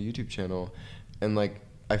delete your YouTube channel? And like,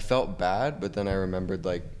 I felt bad, but then I remembered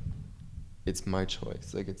like, it's my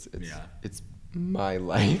choice. Like, it's my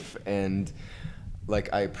life, and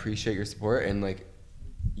like, I appreciate your support, and like,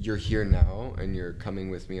 you're here now, and you're coming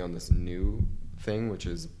with me on this new thing, which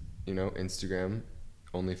is, you know, Instagram,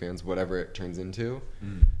 OnlyFans, whatever it turns into.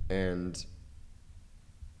 And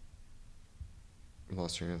I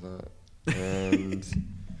lost train of thought. And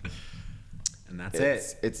and that's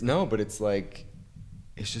it. It's no, but it's like,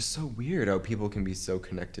 it's just so weird how people can be so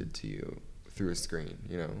connected to you through a screen,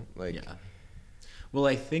 you know? Like, Yeah. Well,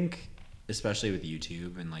 I think especially with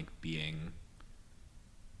YouTube and like being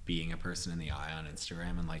a person in the eye on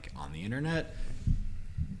Instagram and like on the internet,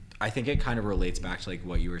 I think it kind of relates back to like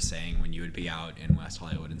what you were saying when you would be out in West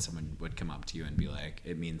Hollywood and someone would come up to you and be like,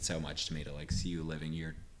 it means so much to me to like see you living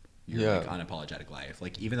your like unapologetic life.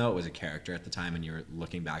 Like, even though it was a character at the time and you're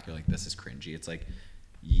looking back, you're like, this is cringy. It's like,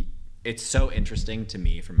 it's so interesting to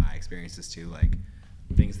me from my experiences too. Like,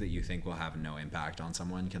 things that you think will have no impact on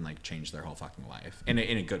someone can like change their whole fucking life in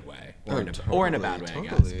a good way or in a bad way, I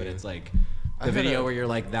guess. But it's like the video where you're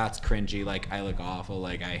like, that's cringy, like I look awful,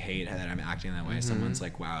 like I hate that I'm acting that way. Someone's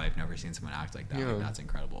like, wow, I've never seen someone act like that. Like, that's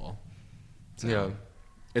incredible. So,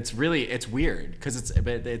 it's weird because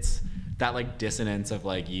it's that like dissonance of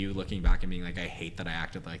like you looking back and being like, I hate that I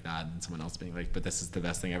acted like that, and someone else being like, but this is the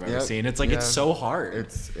best thing I've ever seen. It's like, it's so hard.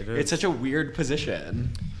 It's such a weird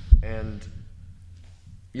position. And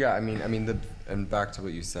yeah, I mean, and back to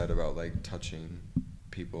what you said about like touching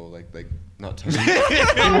people, like not touching.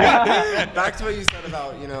 Back to what you said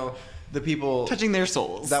about, you know, the people touching their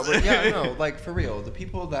souls. That would, like for real, the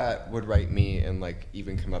people that would write me and like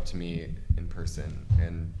even come up to me in person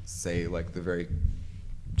and say like the very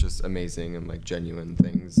just amazing and like genuine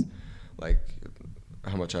things, like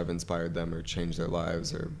how much I've inspired them or changed their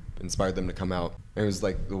lives or inspired them to come out. It was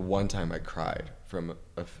like the one time I cried from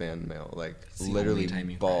a fan mail, like literally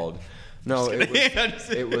bawled. No,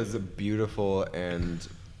 it was beautiful, and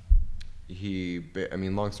I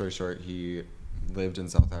mean, long story short, he lived in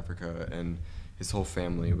South Africa, and his whole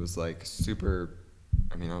family was like super,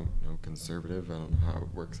 I mean, I don't know, conservative. I don't know how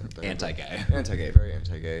it works out there. Anti-gay. Anti-gay, very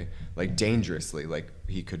anti-gay. Like, dangerously. Like,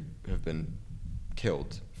 he could have been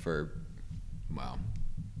killed for... Wow.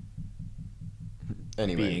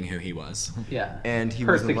 Anyway. Being who he was. Yeah. And he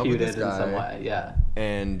was in love with this persecuted in some guy. way. Yeah.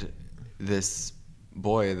 And this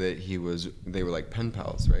boy that they were like pen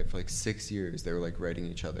pals, right? For like 6 years, they were like writing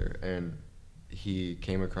each other. And he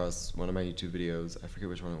came across one of my YouTube videos. I forget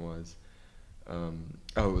which one it was.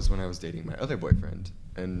 It was when I was dating my other boyfriend.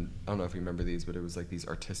 And I don't know if you remember these, but it was like these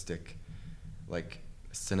artistic, like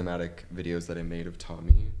cinematic videos that I made of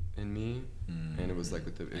Tommy and me. And it was like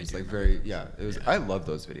it was like very, yeah, it was, I love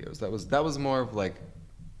those videos. That was more of like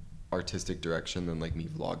artistic direction than like me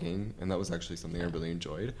vlogging. And that was actually something I really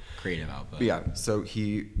enjoyed. Creative output. But yeah, so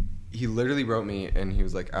he literally wrote me, and he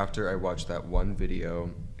was like, after I watched that one video,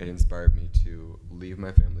 it inspired me to leave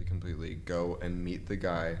my family completely, go and meet the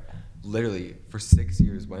guy. Literally, for 6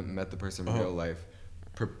 years, went and met the person in real life,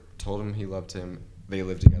 told him he loved him. They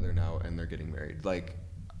live together now, and they're getting married. Like,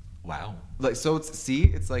 Wow. like, so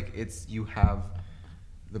it's like you have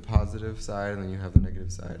the positive side, and then you have the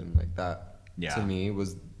negative side, and like that, Yeah. to me,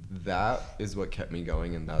 that is what kept me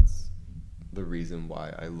going, and that's the reason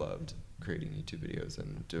why I loved creating YouTube videos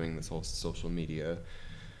and doing this whole social media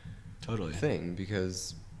Totally. thing,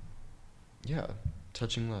 because, yeah,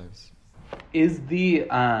 touching lives. Is the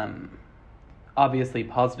obviously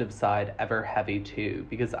positive side ever heavy too?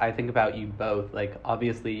 Because I think about you both, like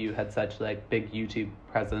obviously you had such like big YouTube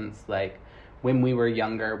presence, like when we were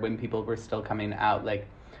younger, when people were still coming out, like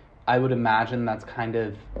I would imagine that's kind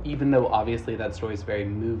of, even though obviously that story is very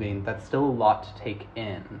moving, that's still a lot to take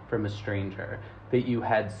in from a stranger, that you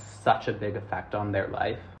had such a big effect on their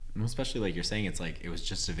life. Especially like you're saying, it's like it was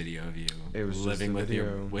just a video of you It was just living a with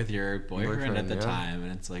video. your boyfriend at the yeah. time,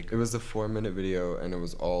 and it's like It was a 4-minute video, and it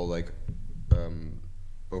was all like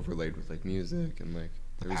overlaid with like music, and like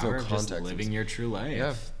there was power no of context. just living your true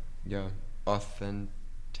life. Yeah,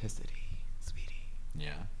 authenticity, sweetie.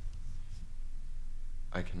 Yeah.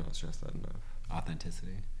 I cannot stress that enough.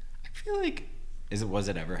 Authenticity. I feel like was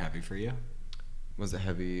it ever heavy for you? Was it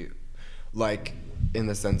heavy, like in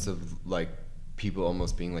the sense of like people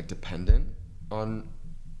almost being like dependent on?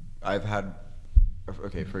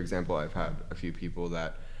 For example, I've had a few people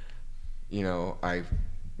that, you know, I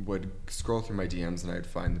would scroll through my DMs and I'd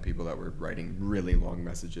find the people that were writing really long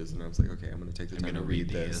messages, and I was like, okay, I'm gonna take the time to read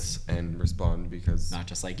this and respond, because Not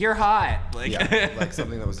just like you're hot. Like yeah, like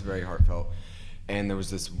something that was very heartfelt. And there was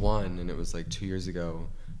this one, and it was like 2 years ago,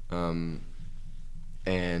 and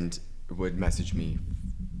would message me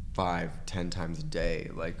 5-10 times a day,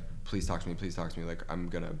 like, please talk to me, like,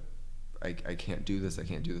 I can't do this, like,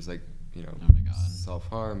 you know, Oh my God.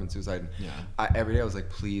 self-harm and suicide. Yeah. Every day I was like,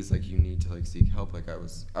 please, like, you need to like seek help. Like, I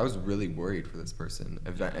was really worried for this person,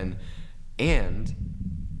 and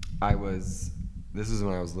this is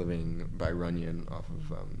when I was living by Runyon off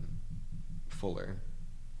of Fuller.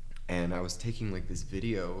 And I was taking like this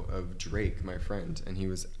video of Drake, my friend, and he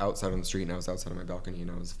was outside on the street, and I was outside on my balcony, and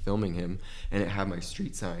I was filming him, and it had my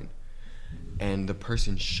street sign. And the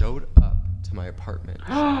person showed up to my apartment.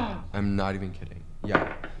 I'm not even kidding.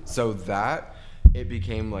 Yeah. So it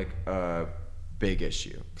became like a big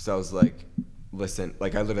issue. Because I was like, listen,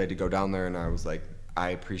 like I literally had to go down there, and I was like,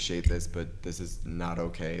 I appreciate this, but this is not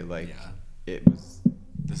okay. Like, Yeah. it was.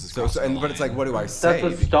 This is But it's like, what do I say?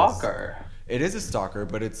 That's a stalker. It is a stalker,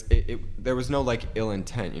 but there was no like ill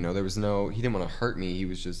intent, you know. He didn't want to hurt me. He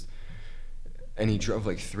was just, and he drove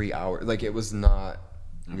like 3 hours. Like, it was not.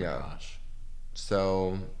 Oh my gosh.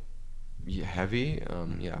 So, yeah, heavy.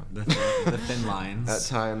 Yeah. The thin lines. At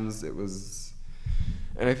times it was,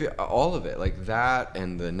 and I feel all of it, like that,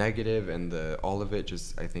 and the negative, and all of it,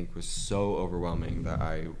 just I think was so overwhelming that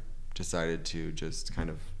I decided to just kind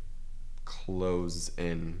of close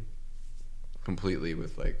in completely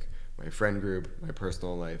with like my friend group, my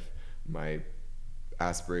personal life, my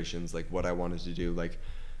aspirations, like what I wanted to do. Like,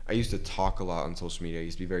 I used to talk a lot on social media. I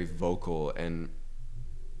used to be very vocal, and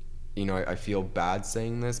you know, I feel bad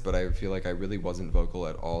saying this, but I feel like I really wasn't vocal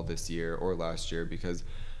at all this year or last year, because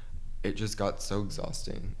it just got so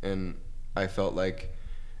exhausting. And I felt like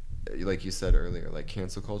you said earlier, like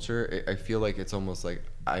cancel culture, I feel like it's almost like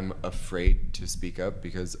I'm afraid to speak up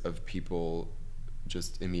because of people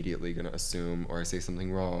just immediately gonna assume, or I say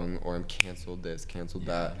something wrong, or I'm canceled this, canceled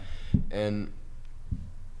that. And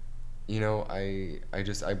you know, I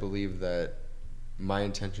believe that my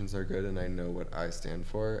intentions are good, and I know what I stand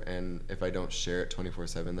for, and if I don't share it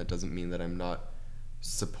 24/7, that doesn't mean that I'm not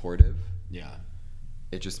supportive. Yeah.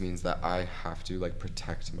 it just means that I have to like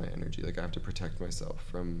protect my energy. Like I have to protect myself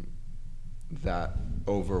from that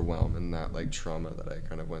overwhelm and that like trauma that I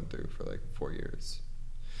kind of went through for like 4 years.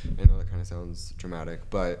 I know that kind of sounds dramatic,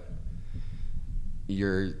 but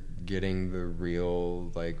you're getting the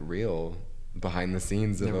real behind the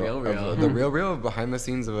scenes of The real behind the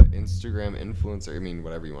scenes of an Instagram influencer. I mean,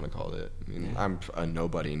 whatever you want to call it. I mean, I'm a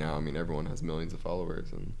nobody now. I mean, everyone has millions of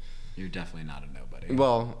followers, and You're definitely not a nobody.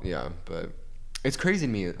 well, yeah, but it's crazy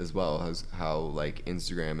to me as well as how like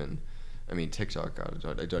Instagram and I mean TikTok.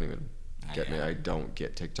 I don't even get me. I don't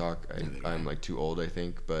get TikTok. I'm like too old, I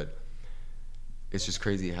think. But it's just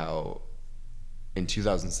crazy how in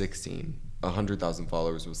 2016, 100,000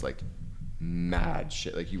 followers was like mad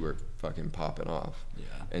shit. Like you were fucking popping off. Yeah.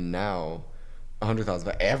 And now 100,000,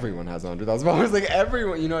 but everyone has 100,000 followers. Like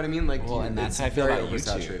everyone, you know what I mean? Like, Well, and that's it's how I feel very about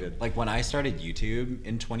oversaturated. YouTube. Like when I started YouTube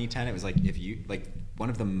in 2010, it was like if you like one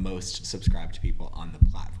of the most subscribed people on the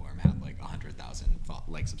platform had like 100,000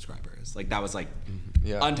 like subscribers. Like that was like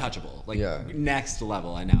Yeah. untouchable. Like Yeah. next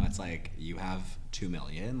level. And now it's like you have 2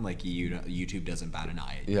 million. Like YouTube doesn't bat an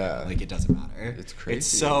eye at you. Yeah. Like it doesn't matter. It's crazy. It's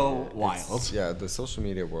so wild. Yeah, the social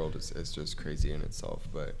media world is just crazy in itself.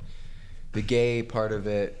 But the gay part of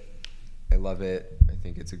it, I love it. I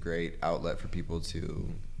think it's a great outlet for people to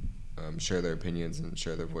share their opinions and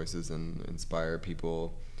share their voices and inspire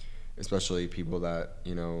people, especially people that,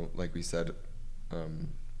 you know, like we said,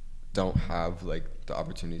 don't have like the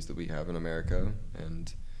opportunities that we have in America,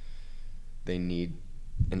 and they need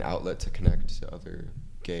an outlet to connect to other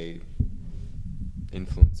gay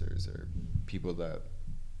influencers or people that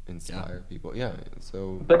inspire people. Yeah,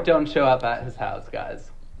 so But don't show up at his house,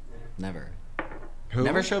 guys. Never. who?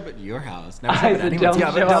 Never show up at your house. Never show I up at said anyone's don't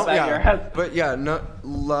house. show up at your house. But yeah, no,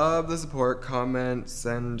 love the support, comment,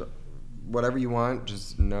 send whatever you want,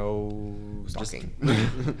 just no stalking.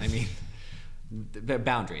 I mean,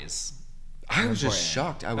 boundaries. I was just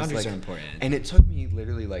Important. shocked. I was Boundaries like, are important. and it took me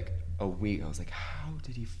literally like a week. I was like, how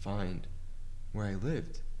did he find where I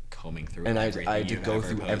lived? Combing through And I everything had to you've go ever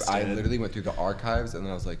through. I posted. literally went through the archives, and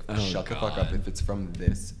then I was like, Oh, shut the fuck up. God. If it's from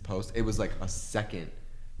this post, it was like a second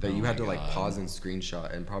that Oh you had my to like God. pause and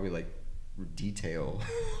screenshot and probably like detail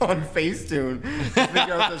on Facetune to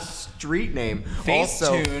figure out the street name.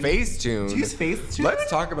 Also, Facetune. Facetune. Do you use Facetune? Let's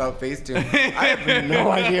talk about Facetune. I have no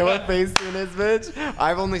idea what Facetune is, bitch.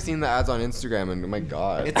 I've only seen the ads on Instagram, and oh my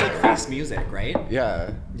God. It's like Face Music, right?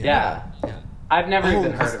 yeah. Yeah. Yeah. I've never Oh,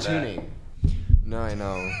 even heard it's of it. tuning. No, I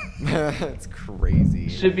know. It's crazy.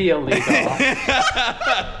 Should be illegal.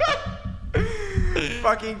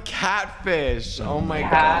 Fucking catfish. Oh my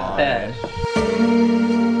God.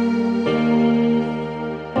 Catfish.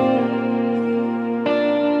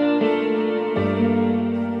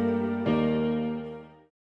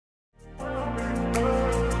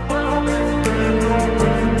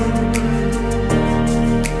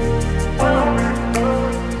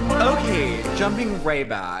 Okay, jumping right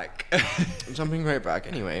back. Jumping right back.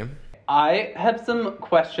 Anyway. I have some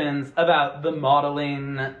questions about the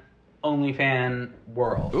modeling OnlyFan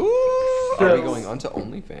world. Ooh. Are So- we going on to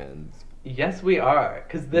OnlyFans? Yes, we are.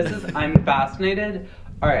 Because this is, I'm fascinated.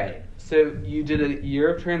 All right. So you did a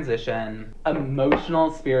year of transition,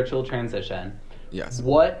 emotional, spiritual transition. Yes.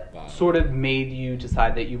 What Wow. sort of made you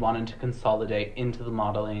decide that you wanted to consolidate into the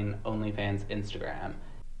modeling OnlyFans Instagram?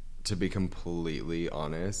 To be completely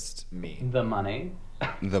honest, Me. The money.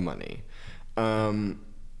 the money.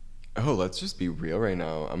 Oh, let's just be real right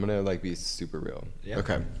now. I'm gonna like be super real. Yeah.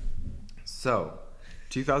 Okay. So,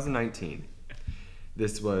 2019.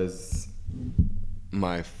 This was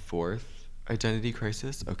my 4th identity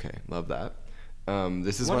crisis. Okay, love that.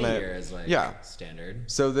 This is One when a I year is like standard.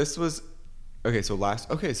 So this was okay.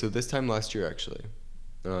 So this time last year actually.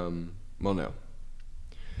 Well, no.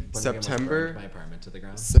 When I almost September. burned my apartment to the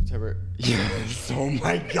ground. September. Yes. Oh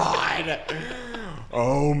my God.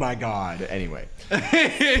 Oh my God. Anyway.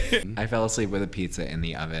 I fell asleep with a pizza in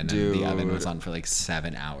the oven, and the oven was Dude. on for like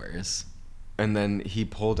 7 hours. And then he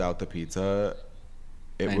pulled out the pizza.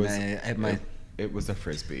 It And was. I had my- It was a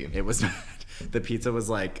frisbee. It was the pizza was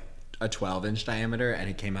like a 12-inch diameter, and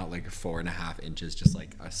it came out like 4.5 inches, just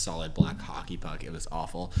like a solid black hockey puck. It was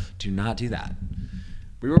awful. Do not do that.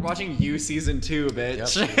 We were watching You season 2,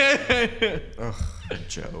 bitch. Ugh,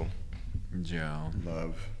 Joe. Joe.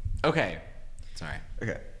 Love. Okay. Sorry.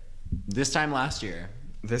 Okay. This time last year.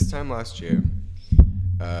 This time last year,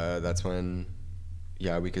 that's when,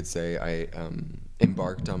 yeah, we could say I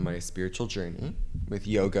embarked on my spiritual journey with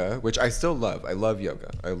yoga, which I still love. I love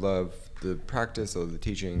yoga. I love the practice, I love the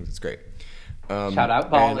teachings. It's great. Shout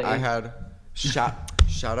out Bali. And I had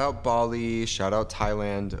shout out Bali, shout out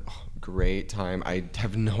Thailand. Oh, great time. I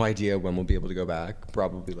have no idea when we'll be able to go back.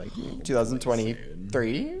 Probably like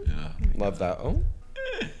 2023. Yeah. Love that. Oh.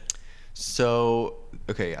 So,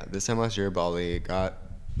 okay, yeah. This time last year, Bali got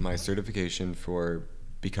my certification for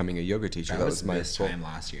becoming a yoga teacher. That was my this time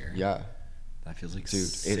last year. Yeah. That feels like Dude,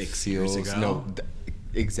 6 years ago. No,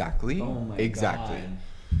 exactly. Oh my exactly. God.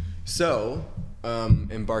 So,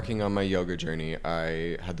 embarking on my yoga journey,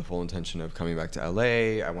 I had the full intention of coming back to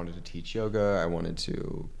LA. I wanted to teach yoga. I wanted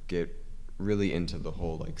to get really into the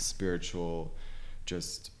whole like spiritual,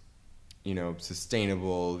 just, you know,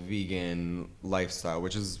 sustainable vegan lifestyle,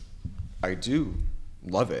 which is, I do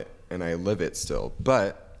love it and I live it still,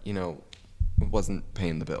 but, you know, it wasn't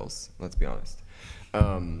paying the bills, let's be honest.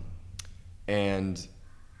 And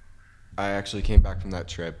I actually came back from that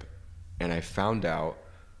trip and I found out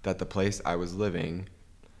that the place I was living,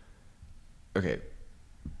 okay,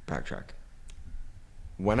 backtrack.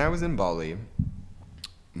 When I was in Bali,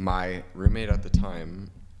 my roommate at the time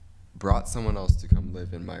brought someone else to come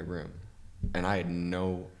live in my room, and I had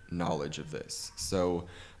no knowledge of this. So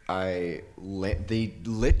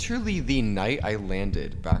literally the night I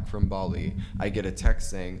landed back from Bali, I get a text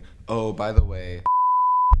saying, "Oh, by the way,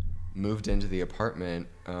 moved into the apartment.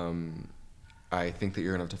 I think that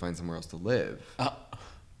you're gonna have to find somewhere else to live."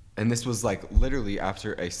 And this was like literally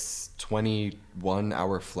after a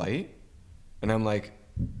 21-hour flight, and I'm like,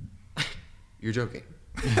 "You're joking."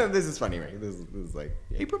 This is funny, right? This is like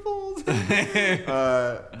April Fools.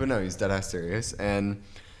 But no, he's dead ass serious. And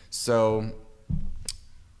so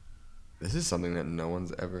this is something that no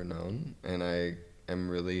one's ever known, and I am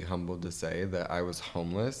really humbled to say that I was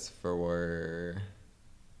homeless for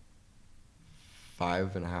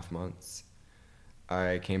 5.5 months.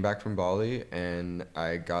 I came back from Bali and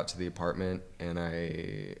I got to the apartment and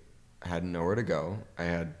I had nowhere to go. I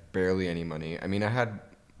had barely any money. I mean, I had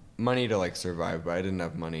money to like survive, but I didn't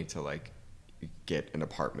have money to like get an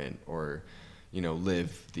apartment or, you know,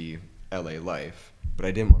 live the LA life. But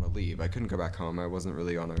I didn't want to leave. I couldn't go back home. I was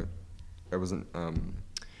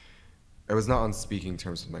not on speaking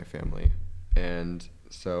terms with my family. And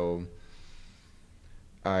so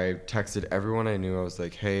I texted everyone I knew. I was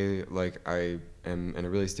like, "Hey, like I am in a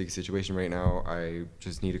really sticky situation right now. I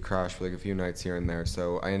just need to crash for like a few nights here and there."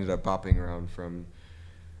 So I ended up bopping around from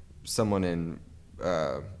someone in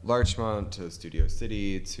Larchmont to Studio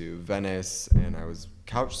City to Venice, and I was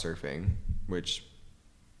couch surfing, which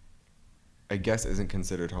I guess isn't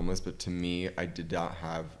considered homeless, but to me, I did not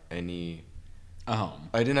have a home.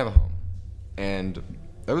 I didn't have a home, and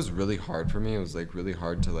that was really hard for me. It was like really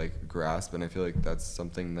hard to like grasp, and I feel like that's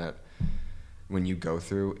something that when you go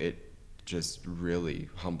through, it just really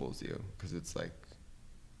humbles you, because it's like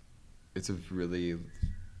it's a really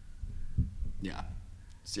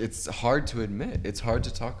it's hard to admit. It's hard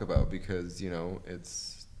to talk about because, you know,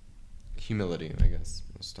 it's humility, I guess.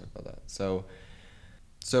 Let's talk about that. So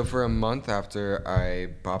for a month after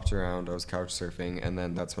I bopped around, I was couch surfing, and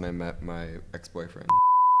then that's when I met my ex-boyfriend.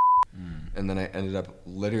 And then I ended up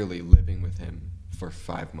literally living with him for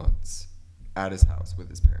 5 months at his house with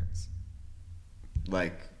his parents.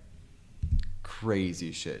 Like,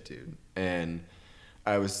 crazy shit, dude. And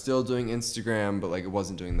I was still doing Instagram, but like it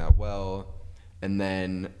wasn't doing that well. And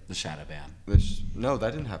then the shadow ban. No, that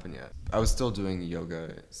didn't happen yet. I was still doing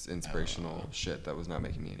yoga inspirational shit that was not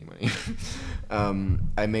making me any money.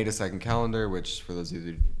 I made a second calendar, which for those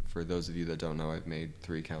of you that don't know, I've made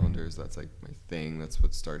 3 calendars. That's like my thing. That's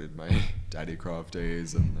what started my Daddy Croft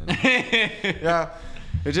days. And then, yeah,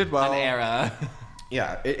 it did well. An era.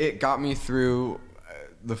 Yeah, it got me through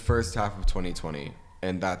the first half of 2020.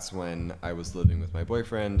 And that's when I was living with my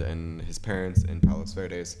boyfriend and his parents in Palos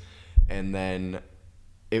Verdes. And then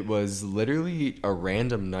it was literally a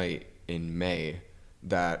random night in May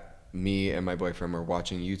that me and my boyfriend were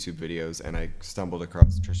watching YouTube videos, and I stumbled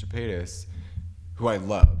across Trisha Paytas, who I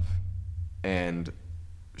love. And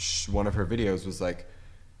one of her videos was like,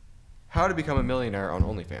 how to become a millionaire on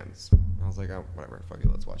OnlyFans. And I was like, oh, whatever, fuck it,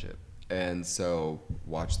 let's watch it. And so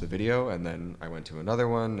watched the video, and then I went to another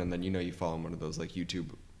one, and then, you know, you fall in one of those like YouTube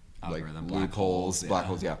like black holes,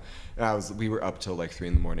 yeah. And we were up till like 3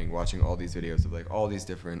 a.m. watching all these videos of like all these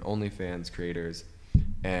different OnlyFans creators,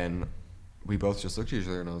 and we both just looked at each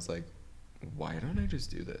other, and I was like, why don't I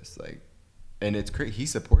just do this? Like, and it's great. He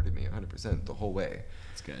supported me 100% the whole way.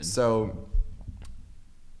 That's good. So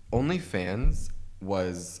OnlyFans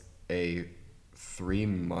was a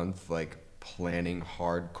 3-month like planning,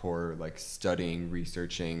 hardcore like studying,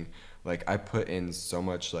 researching. Like I put in so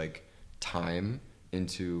much like time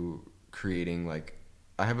into creating, like,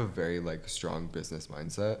 I have a very like strong business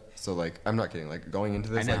mindset. So like, I'm not kidding, like going into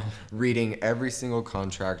this, like reading every single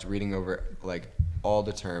contract, reading over like all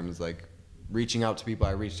the terms, like reaching out to people.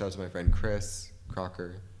 I reached out to my friend Chris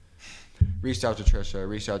Crocker, reached out to Trisha,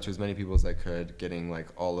 reached out to as many people as I could, getting like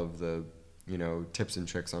all of the, you know, tips and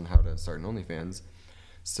tricks on how to start an OnlyFans.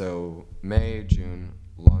 So May, June,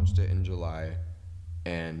 launched it in July,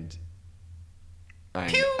 and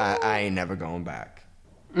I ain't never going back.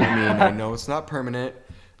 I mean, I know it's not permanent,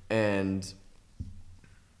 and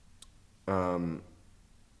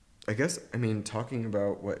I guess, I mean, talking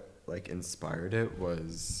about what like inspired it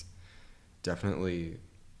was definitely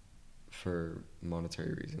for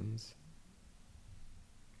monetary reasons.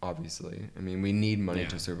 Obviously, I mean, we need money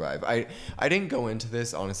to survive. I didn't go into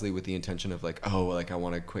this honestly with the intention of like, oh, like I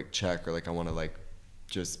want a quick check, or like I want to like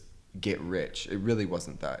just get rich. It really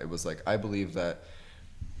wasn't that. It was like, I believe that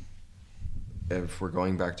if we're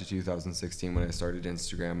going back to 2016 when I started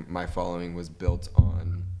Instagram, my following was built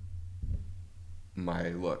on my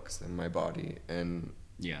looks and my body. And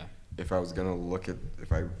if I was gonna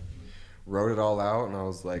if I wrote it all out and I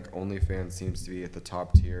was like, OnlyFans seems to be at the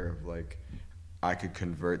top tier of like, I could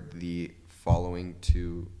convert the following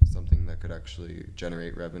to something that could actually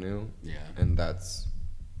generate revenue. Yeah. And that's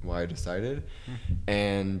why I decided.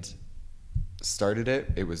 And started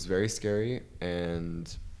it. It was very scary.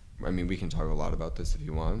 And I mean, we can talk a lot about this if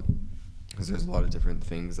you want, because there's a lot of different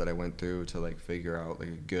things that I went through to like figure out like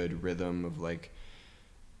a good rhythm of like,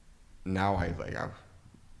 now I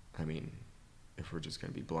mean, if we're just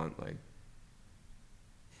going to be blunt, like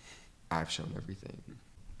I've shown everything.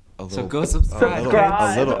 So go subscribe.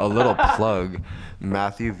 A little plug,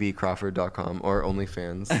 MatthewVCrawford.com or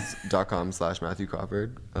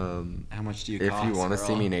OnlyFans.com/MatthewCrawford. How much do you if cost, you want to girl?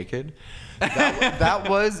 see me naked? That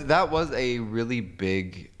was a really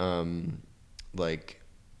big like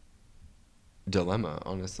dilemma,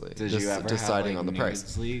 honestly. Did just you ever deciding have, like, on the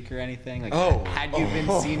price leak or anything? Like, oh, had you been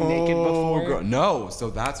seen naked before? Girl, no.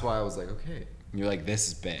 So that's why I was like, okay. You're like, this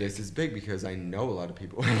is big. This is big because I know a lot of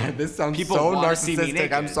people. This sounds People so wanna see me narcissistic.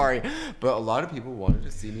 naked. I'm sorry, but a lot of people wanted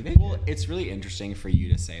to see me naked. Well, it's really interesting for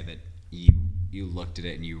you to say that you looked at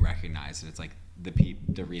it and you recognized it. It's like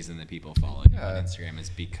the reason that people follow you on Instagram is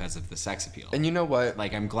because of the sex appeal. And you know what?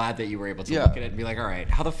 Like, I'm glad that you were able to look at it and be like, all right,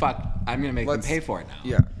 how the fuck I'm gonna make them pay for it now?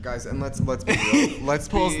 Yeah, guys, and let's be real. Let's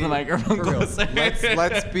Pulls the microphone closer.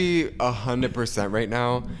 Let's be 100% right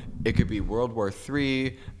now. It could be World War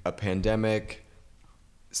III, a pandemic.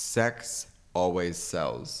 Sex always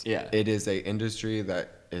sells. Yeah. It is a industry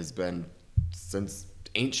that has been since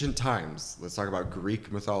ancient times. Let's talk about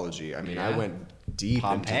Greek mythology. I mean, I went deep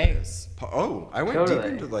into this. I went deep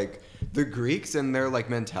into like the Greeks and their like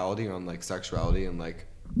mentality on like sexuality and like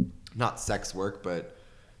not sex work, but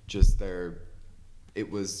just their.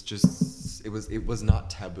 It was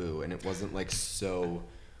not taboo, and it wasn't like so.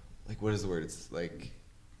 Like, what is the word? It's like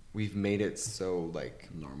we've made it so like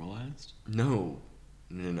normalized. No.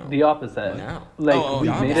 The opposite. Now. Like,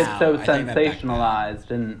 we've made it so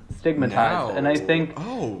sensationalized and stigmatized. And I think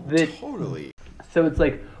that totally. So it's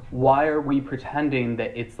like, why are we pretending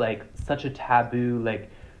that it's like such a taboo,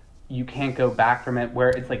 like you can't go back from it, where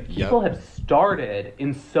it's like people have started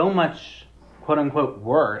in so much quote unquote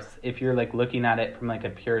worse if you're like looking at it from like a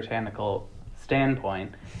puritanical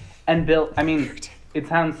standpoint and built. I mean, it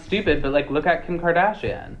sounds stupid, but like look at Kim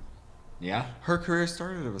Kardashian. Yeah. Her career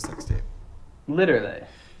started as a sex tape. Literally.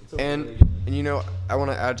 And you know, I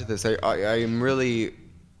want to add to this.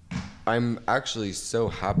 I'm actually so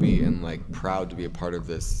happy and like proud to be a part of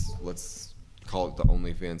this. Let's call it the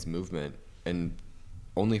OnlyFans movement. And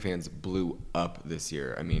OnlyFans blew up this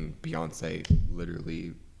year. I mean, Beyonce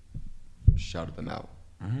literally shouted them out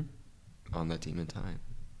on that Demon Time,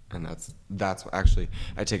 and that's actually,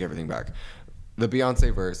 I take everything back. The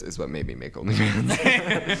Beyonce verse is what made me make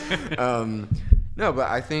OnlyFans. No, but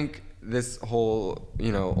I think this whole,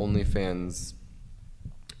 you know, OnlyFans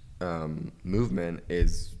movement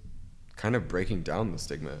is kind of breaking down the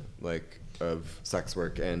stigma, like, of sex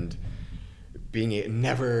work and being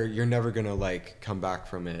you're never gonna like come back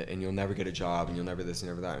from it, and you'll never get a job, and you'll never this and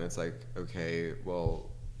never that, and it's like, okay, well,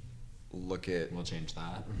 we'll change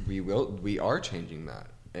that. We are changing that,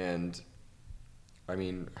 and I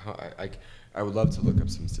mean, I would love to look up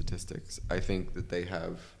some statistics. I think that they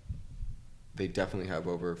definitely have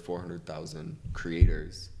over 400,000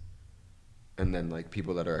 creators, and then like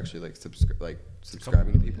people that are actually like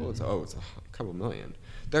subscribing to people. It's a couple million.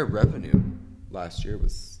 Their revenue last year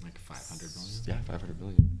was like 500 million. Yeah, 500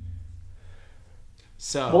 million.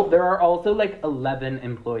 So well, there are also like 11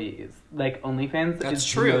 employees. Like OnlyFans that's is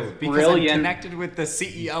true because brilliant. I'm connected with the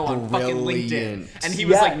CEO on fucking LinkedIn, and he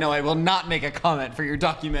was like, "No, I will not make a comment for your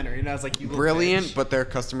documentary." And I was like, "You brilliant," bitch. But their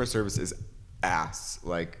customer service is ass,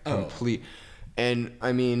 like complete. And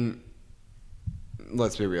I mean,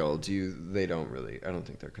 let's be real. They don't really. I don't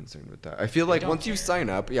think they're concerned with that. I feel like don't once you care. sign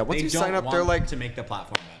up, once They you don't sign up, want they're like to make the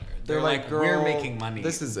platform better. they're like, girl, we're making money.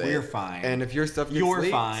 This is we're it. fine. And if your stuff gets you're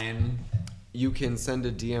leaked, fine. you can send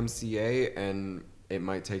a DMCA, and it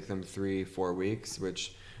might take them 3-4 weeks.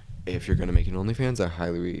 Which, if you're gonna make an OnlyFans,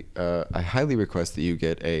 I highly request that you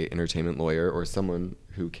get a entertainment lawyer or someone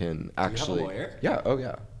who can actually. You have a lawyer? Yeah. Oh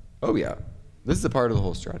yeah. Oh yeah. This is a part of the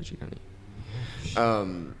whole strategy, honey.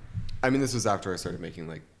 I mean, this was after I started making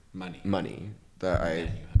like money that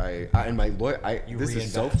I and my lawyer. This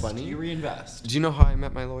is so funny. You reinvest. Do you know how I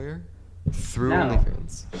met my lawyer? Through No.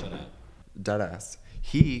 OnlyFans. Shut up. Deadass.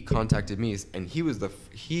 He contacted me, and he was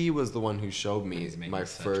the one who showed me He's making my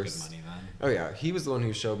such first. good money then. Oh yeah, he was the one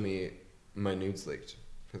who showed me my nudes leaked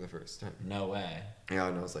for the first time. No way. Yeah,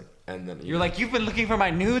 and I was like, and then You're like, you've been looking for my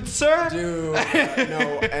nudes, sir? dude,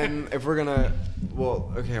 no. And if we're gonna,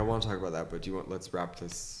 well, okay, I want to talk about that, but let's wrap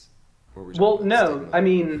this. What were we Well, talking about? no, Stigma. I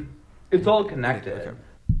mean, it's all connected. Okay.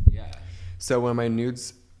 Yeah. So when my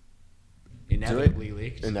nudes Inevitably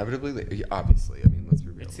leaked. Inevitably, obviously. I mean, let's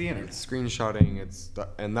be real. It's the internet. It's screenshotting.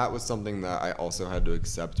 And that was something that I also had to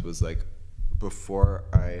accept. Was like, before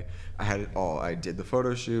I had it all. I did the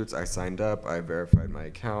photo shoots. I signed up. I verified my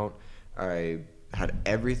account. I had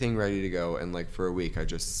everything ready to go. And like for a week, I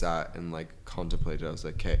just sat and like contemplated. I was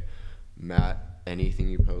like, okay, Matt, anything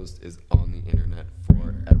you post is on the internet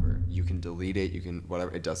forever. You can delete it. You can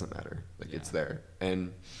whatever. It doesn't matter. Like it's there.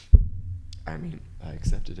 And I mean, I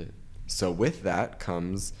accepted it. So with that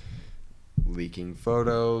comes leaking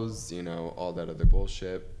photos, all that other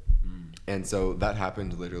bullshit. And so that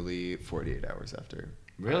happened literally 48 hours after.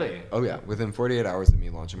 Really? Oh yeah, within 48 hours of me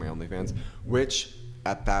launching my OnlyFans, which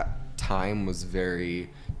at that time was very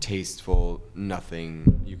tasteful.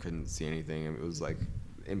 Nothing, you couldn't see anything. It was like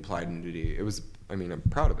implied nudity. I'm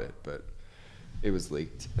proud of it, but it was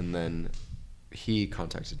leaked. And then he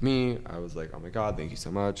contacted me. I was like, oh my God, thank you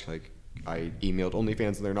so much. Like, I emailed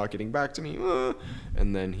OnlyFans and they're not getting back to me.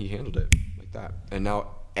 And then he handled it like that. And now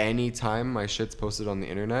anytime my shit's posted on the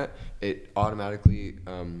internet, it automatically,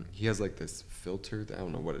 he has like this filter that I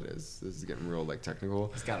don't know what it is. This is getting real like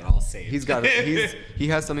technical. He's got it all saved. He's got it. He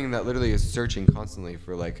has something that literally is searching constantly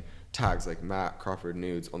for like tags like Matt Crawford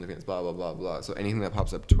nudes, OnlyFans, blah, blah, blah, blah. So anything that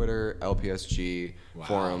pops up, Twitter, LPSG,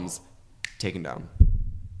 forums, taken down.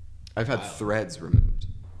 I've had threads removed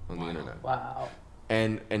on the internet. Wow.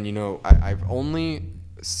 And I've only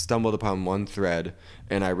stumbled upon one thread,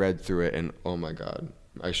 and I read through it, and oh my God,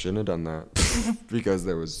 I shouldn't have done that because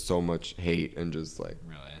there was so much hate and just like,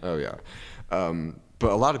 Really? oh yeah.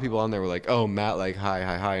 But a lot of people on there were like, oh, Matt, like, hi,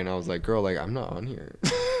 and I was like, girl, like, I'm not on here.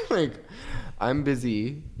 Like, I'm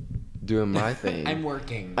busy doing my thing. I'm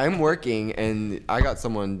working. And I got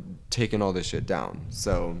someone taking all this shit down.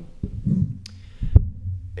 So,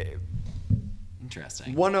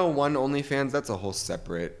 Interesting. 101 OnlyFans, that's a whole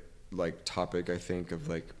separate like topic, I think, of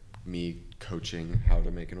like me coaching how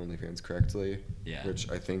to make an OnlyFans correctly. Yeah. Which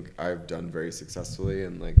I think I've done very successfully,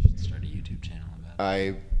 and like Start a YouTube channel about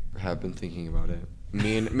it. I have been thinking about it.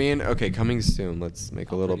 Me and okay, coming soon. Let's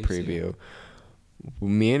make a little pretty preview.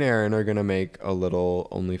 Me and Aaron are gonna make a little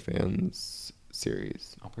OnlyFans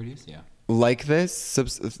series. I'll produce, yeah. Like this,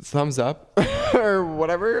 thumbs up or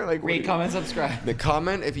whatever. Like Rate, comment, subscribe. The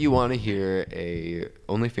comment if you want to hear a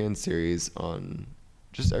OnlyFans series on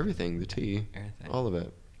just everything, the tea, Everything. all of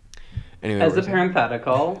it. Anyway, As what a was it?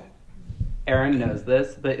 parenthetical, Aaron knows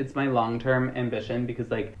this, but it's my long-term ambition because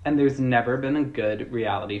and there's never been a good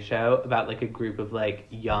reality show about like a group of like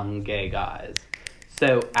young gay guys.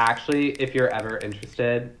 So actually, if you're ever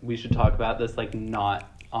interested, we should talk about this like not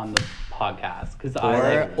on the podcast because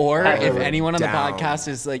Or if Down. anyone on the podcast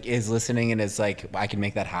is listening and is like, I can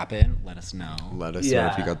make that happen, let us know. Let us know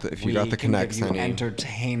if you got the connects, give you honey.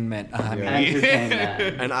 entertainment, honey.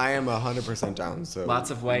 entertainment. And I am 100% down. So Lots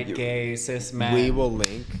of white, gay, cis men. We will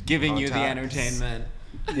link giving you the contacts. entertainment.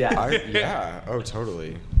 Yeah. Yeah. Oh,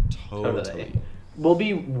 totally. Totally. We'll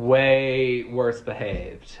be way worse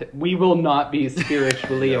behaved. We will not be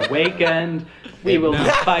spiritually awakened. We will be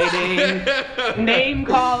fighting, name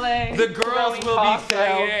calling. The girls throwing will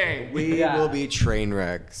cocktails. be fighting. We Yeah. will be train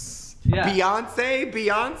wrecks. Yeah. Beyonce.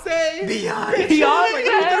 Beyonce.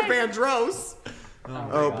 Luther Vandross.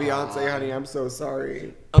 Oh, my Beyonce, honey, I'm so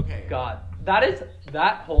sorry. Okay. God,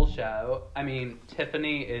 that whole show. I mean,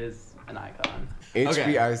 Tiffany is an icon.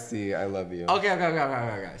 HBIC, I love you.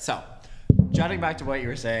 Okay. So, jotting back to what you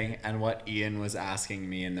were saying and what Ian was asking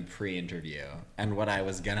me in the pre-interview and what I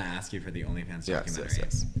was gonna ask you for the OnlyFans documentary.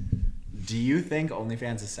 Yes. Do you think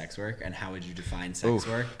OnlyFans is sex work, and how would you define sex Oof.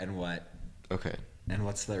 work, and what? Okay. And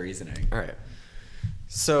what's the reasoning? All right.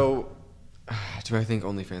 So, Do I think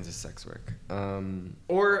OnlyFans is sex work?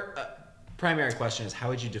 Or primary question is, how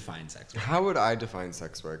would you define sex work? How would I define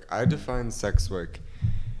sex work? I define sex work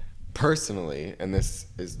personally, and this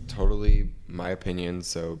is totally my opinion,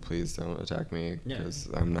 so please don't attack me because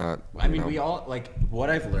I'm not. I mean, we all like what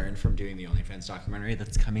I've learned from doing the OnlyFans documentary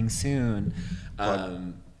that's coming soon.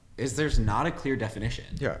 Is there's not a clear definition.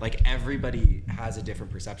 Yeah. Like everybody has a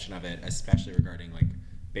different perception of it, especially regarding like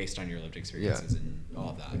based on your lived experiences and all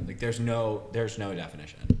of that. Like there's no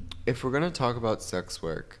definition. If we're gonna talk about sex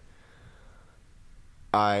work,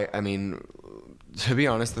 I mean, to be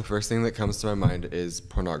honest, the first thing that comes to my mind is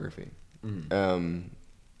pornography.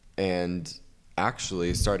 And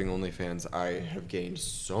actually, starting OnlyFans, I have gained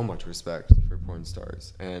so much respect for porn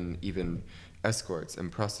stars and even escorts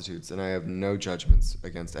and prostitutes, and I have no judgments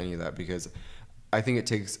against any of that because I think it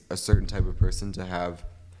takes a certain type of person to have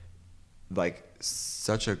like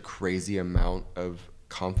such a crazy amount of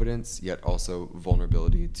confidence yet also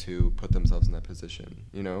vulnerability to put themselves in that position,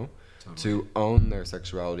 you know? Totally. To own their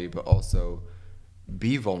sexuality but also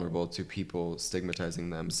be vulnerable to people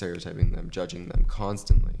stigmatizing them, stereotyping them, judging them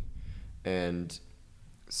constantly. And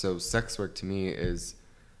so sex work to me is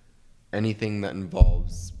anything that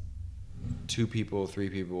involves 2 people, 3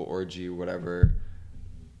 people, orgy, whatever,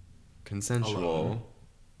 consensual. Alone?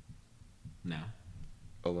 No.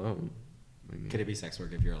 Alone. Could it be sex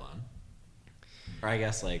work if you're alone? Or I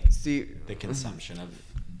guess like the consumption of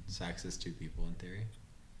sex is 2 people in theory.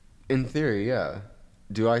 In theory, yeah.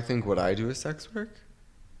 Do I think what I do is sex work?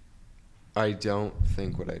 I don't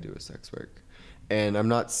think what I do is sex work. And I'm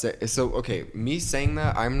not okay, me saying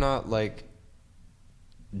that, I'm not like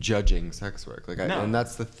judging sex work. Like and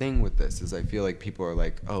that's the thing with this is I feel like people are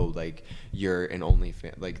like, "Oh, like you're an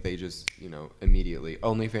OnlyFans." Like they just, you know, immediately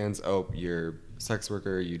OnlyFans, "Oh, you're a sex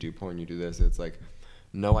worker, you do porn, you do this." It's like,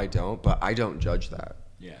 "No, I don't," but I don't judge that.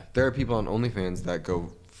 Yeah. There are people on OnlyFans that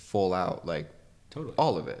go full out, like totally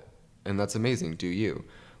all of it. And that's amazing. Do you?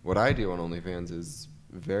 What I do on OnlyFans is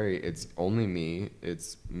it's only me.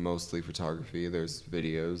 It's mostly photography. There's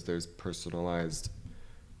videos. There's personalized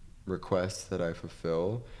requests that I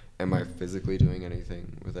fulfill. Am I physically doing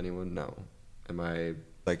anything with anyone? No. Am I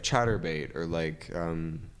like chatterbait or like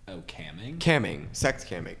camming? Camming, sex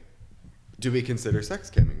camming. Do we consider sex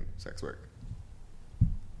camming sex work?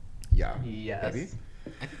 Yeah. Yes. Maybe?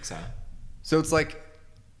 I think so. So it's like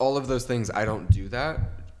all of those things, I don't do that.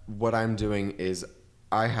 What I'm doing is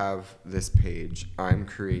I have this page. I'm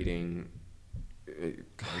creating.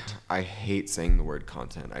 I hate saying the word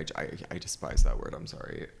content. I despise that word. I'm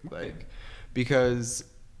sorry. Like, because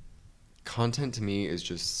content to me is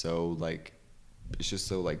just so like, it's just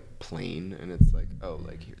so like plain, and it's like, oh,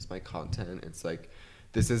 like here's my content. It's like,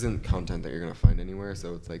 this isn't content that you're gonna find anywhere.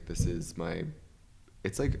 So it's like, this is my.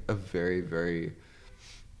 It's like a very, very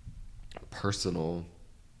personal,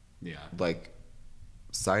 like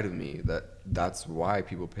side of me that's why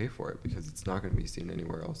people pay for it, because it's not going to be seen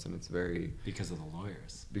anywhere else, and it's very because of the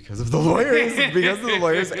lawyers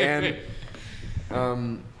and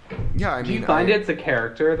yeah, I mean, do you find it's a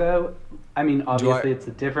character though? I mean, obviously it's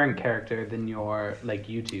a different character than your like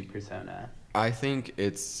YouTube persona. I think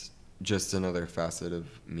it's just another facet of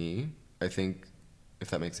me. I think, if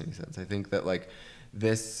that makes any sense, I think that like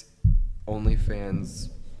this OnlyFans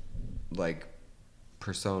like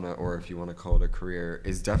persona, or if you want to call it a career,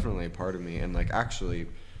 is definitely a part of me. And like actually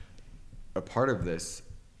a part of this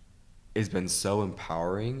has been so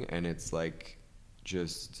empowering, and it's like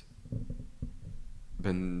just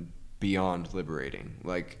been beyond liberating.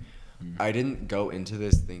 Like I didn't go into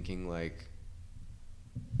this thinking like,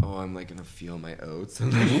 oh, I'm like gonna feel my oats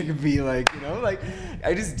and like be like, you know, like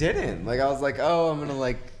I just didn't. Like I was like, oh, I'm gonna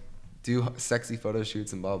like do sexy photo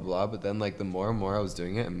shoots and blah blah blah. But then like the more and more I was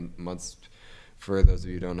doing it, and months. For those of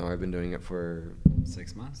you who don't know, I've been doing it for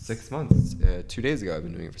 6 months. 6 months. 2 days ago, I've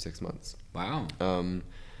been doing it for 6 months. Wow.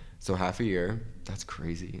 So half a year. That's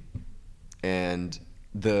crazy. And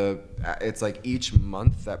it's like each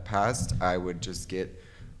month that passed, I would just get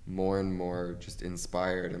more and more just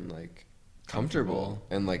inspired and like comfortable.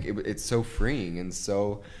 And like it's so freeing, and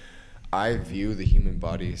so I view the human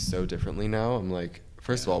body so differently now. I'm like,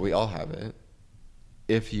 first of all, we all have it.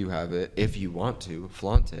 If you have it, if you want to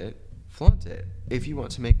flaunt it. If you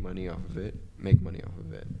want to make money off of it, make money off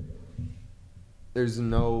of it. There's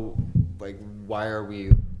no, like, why are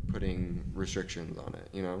we putting restrictions on it,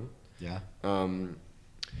 you know? Yeah.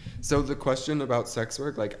 So the question about sex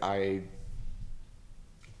work, like, I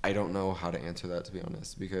don't know how to answer that, to be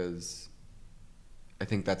honest, because I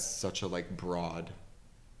think that's such a, like, broad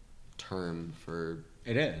term for...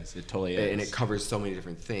 It is. It totally is. And it covers so many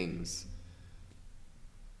different things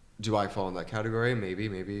do I fall in that category? Maybe.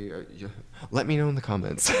 Let me know in the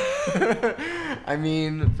comments. I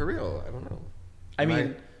mean, for real, I don't know. I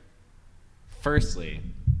mean, firstly,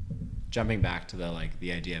 jumping back to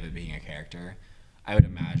the idea of it being a character, I would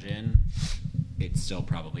imagine it still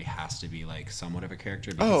probably has to be like somewhat of a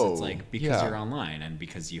character because because you're online and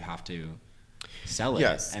because you have to sell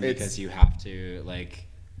it and because you have to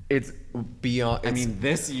it's beyond. I mean,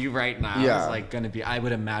 you right now is going to be. I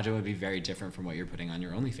would imagine would be very different from what you're putting on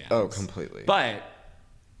your OnlyFans. Oh, completely. But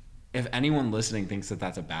if anyone listening thinks that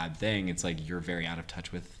that's a bad thing, it's you're very out of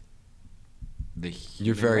touch with the human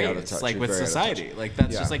You're very race, out of touch. with very society.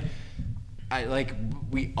 That's just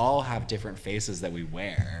we all have different faces that we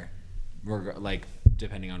wear, we're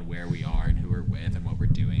depending on where we are and who we're with and what we're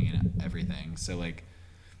doing and everything. So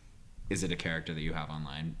is it a character that you have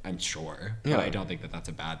online? I'm sure, but I don't think that that's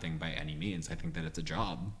a bad thing by any means. I think that it's a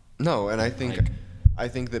job. No, and I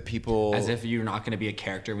think that people, as if you're not going to be a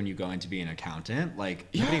character when you go in to be an accountant.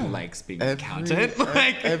 Nobody likes being an accountant.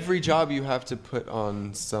 Every job you have to put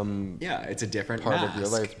on some it's a different part mask of your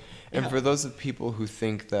life. And for those of people who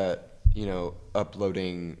think that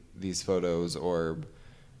uploading these photos or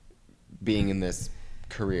being in this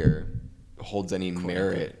career holds any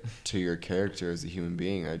merit to your character as a human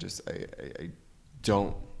being, I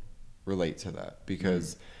don't relate to that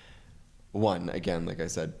because one, again, like I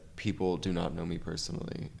said, people do not know me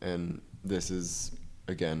personally, and this is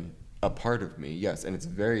again a part of me, yes, and it's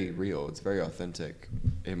very real, it's very authentic.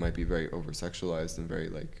 It might be very over sexualized and very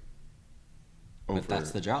but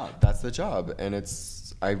that's the job. That's the job, and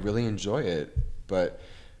I really enjoy it. But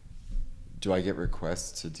do I get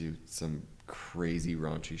requests to do some crazy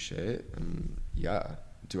raunchy shit? Yeah.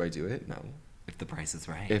 Do I do it? No. If the price is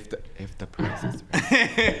right. If the price is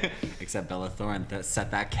right. Except Bella Thorne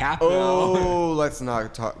set that cap. Oh, let's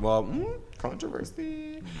not talk. Well,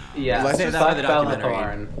 controversy. Yeah. Let's save that for the Bella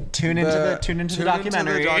documentary. Thorne. Tune into the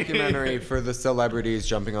documentary. The documentary for the celebrities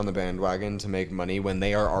jumping on the bandwagon to make money when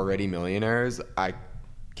they are already millionaires. I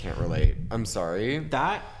can't relate. I'm sorry.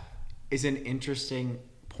 That is an interesting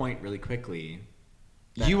point. Really quickly.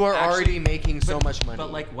 You are already making so much money.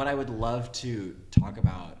 But what I would love to talk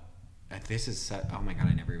about. This is oh my god,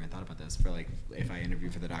 I never even thought about this for if I interview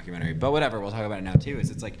for the documentary. But whatever, we'll talk about it now too.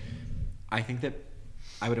 It's I think that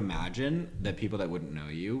I would imagine that people that wouldn't know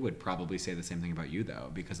you would probably say the same thing about you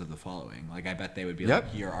though, because of the following. I bet they would be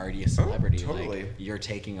you're already a celebrity. Oh, totally. You're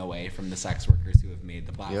taking away from the sex workers who have made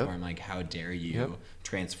the platform. How dare you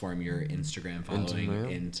transform your Instagram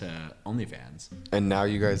following into OnlyFans? And now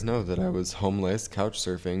you guys know that I was homeless, couch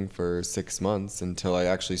surfing for 6 months until I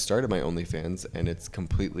actually started my OnlyFans, and it's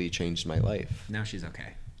completely changed my life. Now she's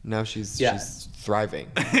okay. Now she's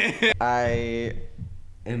thriving. I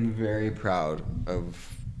am very proud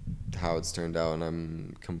of how it's turned out,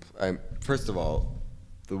 and I'm first of all,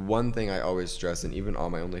 the one thing I always stress, and even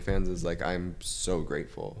on my OnlyFans, is I'm so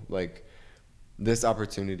grateful. This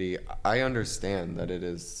opportunity, I understand that it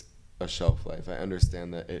is a shelf life. I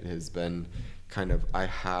understand that it has been I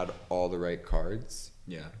had all the right cards.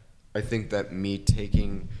 Yeah. I think that me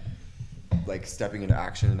taking, stepping into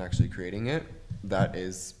action and actually creating it, that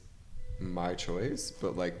is my choice.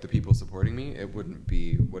 But the people supporting me, it wouldn't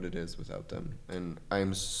be what it is without them. And I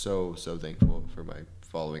am so thankful for my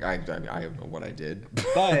following. I don't know what I did,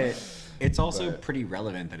 but it's also pretty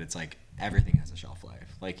relevant that it's everything has a shelf life.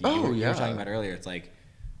 You were talking about earlier, it's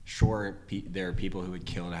sure, there are people who would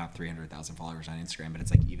kill to have 300,000 followers on Instagram, but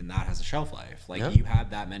it's even that has a shelf life. You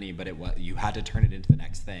had that many, but you had to turn it into the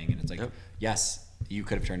next thing, and it's yes, you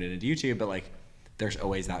could have turned it into YouTube, but there's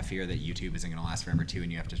always that fear that YouTube isn't going to last forever too,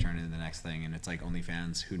 and you have to turn it into the next thing. And it's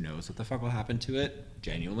OnlyFans, who knows what the fuck will happen to it?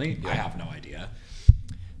 Genuinely, I have no idea.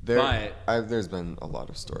 There's been a lot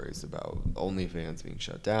of stories about OnlyFans being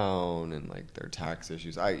shut down and their tax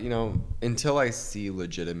issues. Until I see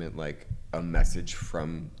legitimate a message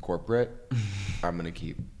from corporate, I'm gonna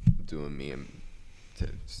keep doing me and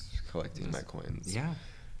collecting my coins. Yeah.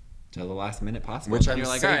 Till the last minute possible. Which I'm you're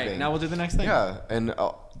saving. All right, now we'll do the next thing. Yeah, and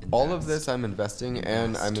all of this I'm investing,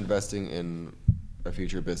 and I'm investing in a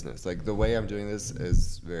future business. The way I'm doing this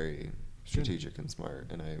is very strategic and smart,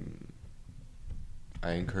 and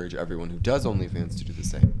I encourage everyone who does OnlyFans to do the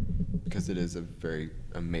same, because it is a very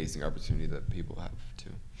amazing opportunity that people have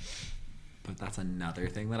too. But that's another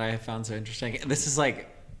thing that I have found so interesting. This is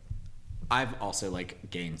I've also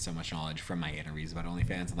gained so much knowledge from my interviews about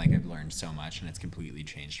OnlyFans, and I've learned so much, and it's completely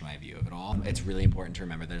changed my view of it all. It's really important to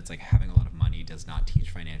remember that it's having a lot of money does not teach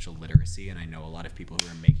financial literacy, and I know a lot of people who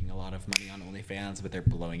are making a lot of money on OnlyFans, but they're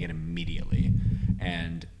blowing it immediately.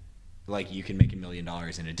 And you can make $1 million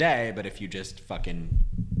in a day, but if you just fucking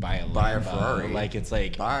buy a Buy a Lambo. Ferrari. Like it's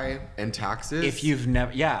like Buy and taxes. if you've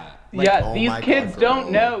never, yeah. Yeah, oh these my kids God, don't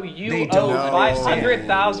girl. know They you don't owe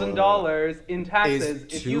 $500,000 in taxes Is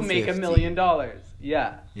if you make $1 $250. million.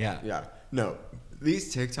 Yeah. Yeah. No.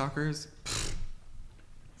 These TikTokers,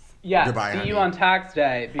 Yeah, Goodbye, see honey. you on tax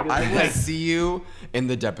day because I it's will like see you in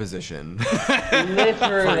the deposition.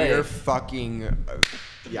 literally. You're fucking.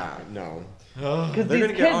 Yeah, no. Because They're these gonna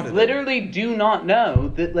get kids audited. literally do not know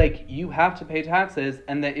that like you have to pay taxes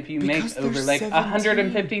and that if you Because make they're over like 17.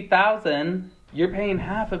 150,000, you're paying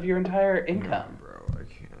half of your entire income. Bro, I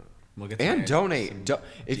can't. We'll get to And that. donate.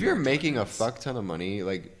 If you're DR making a donuts. fuck ton of money,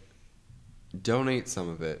 like, donate some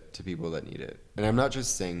of it to people that need it. And I'm not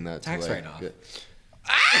just saying that Tax to like. write-off.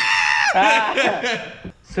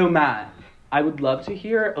 So Matt, I would love to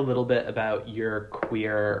hear a little bit about your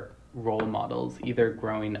queer role models, either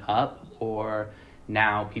growing up or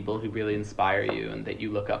now people who really inspire you and that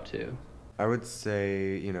you look up to. I would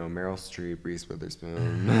say, Meryl Streep, Reese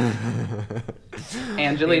Witherspoon.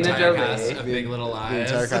 Angelina The entire Jolie. cast of Big Little Lies. The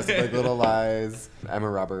entire cast of Big Little Lies. Emma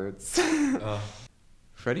Roberts. Ugh.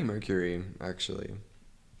 Freddie Mercury, actually.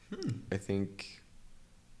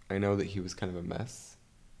 I know that he was kind of a mess.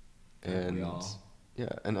 Aren't we And all? yeah,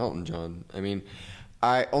 and Elton John. I mean,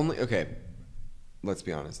 let's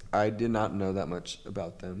be honest. I did not know that much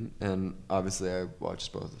about them, and obviously I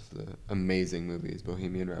watched both of the amazing movies,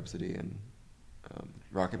 Bohemian Rhapsody and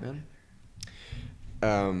Rocketman.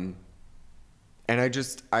 And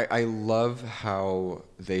I love how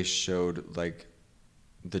they showed like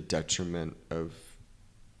the detriment of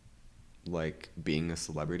like being a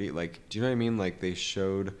celebrity. Like, do you know what I mean? Like they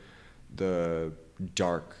showed the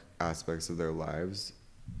dark aspects of their lives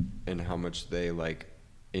and how much they like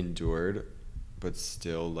endured but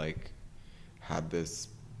still like had this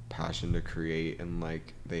passion to create, and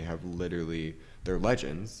like they're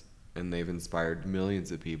legends and they've inspired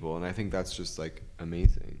millions of people, and I think that's just like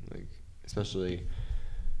amazing. Like especially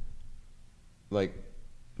like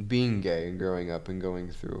being gay and growing up and going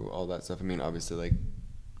through all that stuff. I mean, obviously like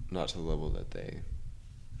not to the level that they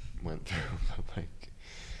went through, but like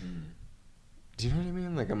do you know what I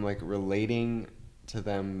mean? Like I'm like relating to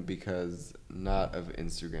them because not of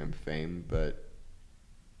Instagram fame, but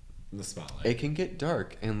The spotlight. it can get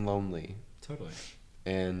dark and lonely. Totally.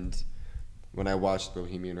 And when I watched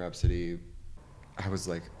Bohemian Rhapsody, I was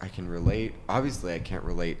like, I can relate. Obviously, I can't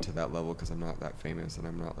relate to that level because I'm not that famous and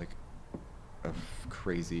I'm not like a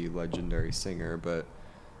crazy legendary singer, but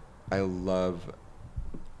I love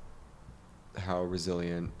how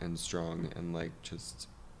resilient and strong and like just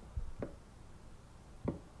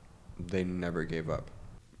they never gave up.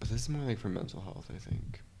 But this is more like for mental health, I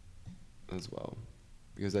think, as well.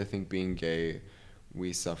 Because I think being gay,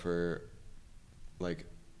 we suffer like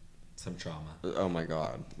Some trauma. oh my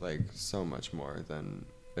god, like so much more than,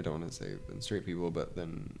 I don't want to say than straight people, but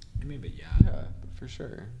then I mean, but yeah. yeah, for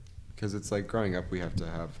sure. Because it's like growing up, we have to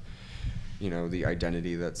have, the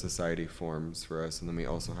identity that society forms for us, and then we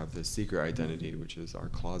also have this secret identity, which is our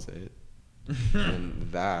closet,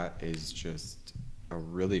 and that is just a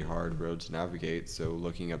really hard road to navigate. So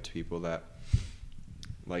looking up to people that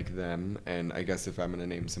like them, and I guess if I'm gonna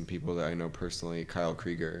name some people that I know personally, Kyle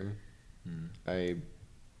Krieger. He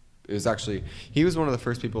was one of the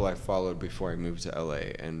first people I followed before I moved to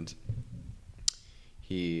LA, and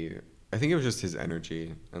I think it was just his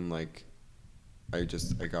energy, and like I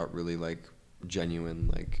got really like genuine,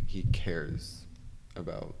 like he cares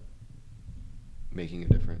about making a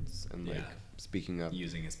difference and like Yeah. speaking up,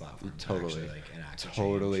 Using his platform. to Totally. actually, like, enact a change.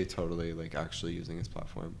 totally like actually using his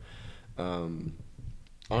platform.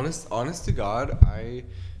 Honest to God, I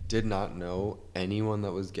did not know anyone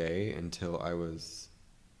that was gay until I was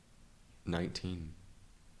 19.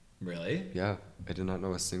 Really? Yeah, I did not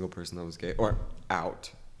know a single person that was gay or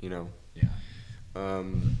out, Yeah.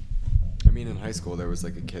 I mean, in high school, there was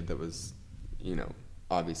like a kid that was,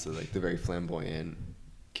 obviously like the very flamboyant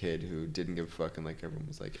kid who didn't give a fuck, and like everyone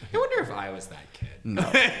was like, I wonder if I was that kid. no.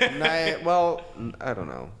 I don't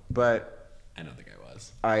know. But I don't think I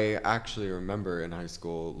was. I actually remember in high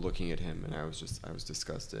school looking at him, and I was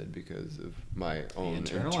disgusted because of my own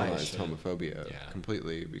internalized internalized shit. homophobia Yeah.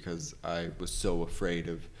 completely, because I was so afraid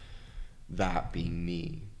of that being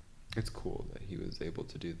me. It's cool that he was able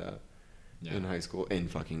to do that in high school in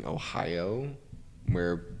fucking Ohio,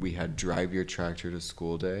 where we had drive your tractor to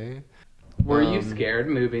school day. Were you scared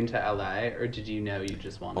moving to LA, or did you know you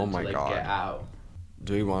just wanted Oh my to like God. get out?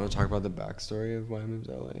 Do we want to talk about the backstory of why I moved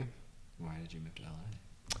to LA? Why did you move to LA?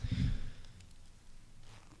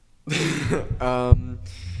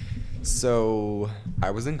 So I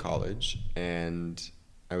was in college, and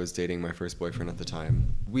I was dating my first boyfriend at the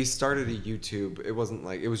time. We started a YouTube. It wasn't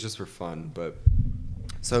like, it was just for fun. But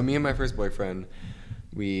so me and my first boyfriend,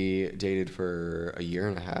 we dated for a year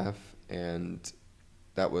and a half. And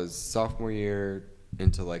that was sophomore year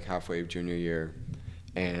into like halfway of junior year.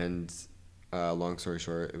 And long story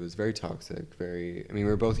short, it was very toxic. I mean, we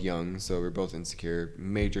were both young, so we were both insecure,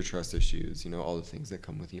 major trust issues, you know, all the things that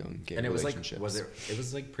come with young gay And it was like, relationships. it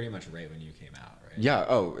was like pretty much right when you came out, right?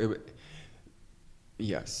 Yeah.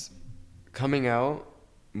 Yes. Coming out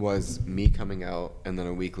was me coming out, and then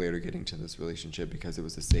a week later getting to this relationship because it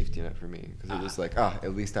was a safety net for me. Because it was like,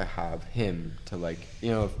 at least I have him to like, you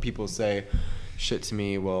know, if people say shit to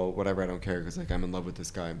me, well, whatever, I don't care, because like I'm in love with this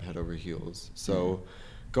guy, I'm head over heels. So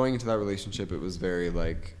going into that relationship, it was very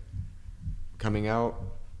like coming out,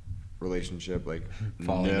 relationship, like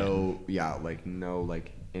no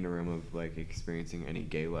interim of like experiencing any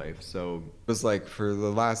gay life. So it was like for the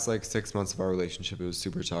last like 6 months of our relationship, it was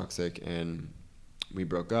super toxic, and we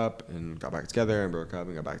broke up and got back together and broke up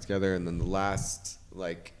and got back together. And then the last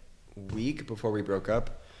like week before we broke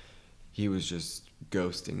up, he was just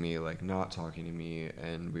ghosting me, like not talking to me,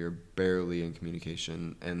 and we were barely in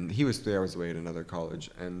communication. And he was 3 hours away at another college,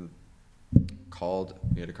 and called,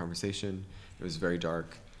 we had a conversation. It was very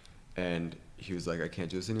dark, and he was like, I can't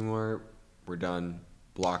do this anymore, we're done.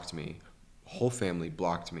 Blocked me. Whole family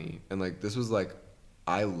blocked me. And like this was like,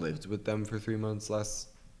 I lived with them for 3 months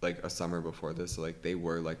like a summer before this, so like they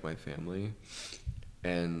were like my family.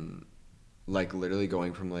 And like literally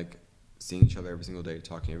going from like seeing each other every single day,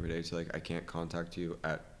 talking every day, to like I can't contact you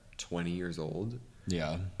at 20 years old.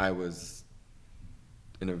 Yeah. I was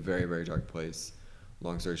in a very, very dark place.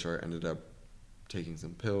 Long story short, ended up taking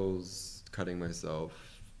some pills, cutting myself,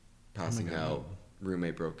 passing out,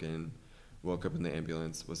 roommate broke in, woke up in the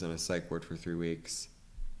ambulance, was in a psych ward for 3 weeks,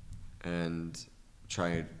 and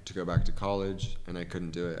tried to go back to college, and I couldn't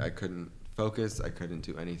do it. I couldn't focus, I couldn't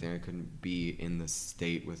do anything, I couldn't be in this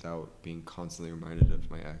state without being constantly reminded of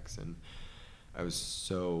my ex. And I was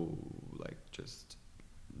so like just,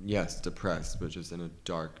 yes, depressed, but just in a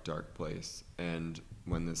dark, dark place. And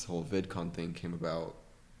when this whole VidCon thing came about,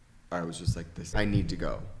 I was just like, I need to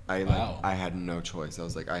go. I had no choice. I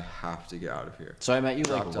was like, I have to get out of here. So I met you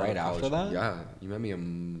like Dropped out right of after college. that? Yeah, you met me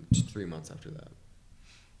 3 months after that.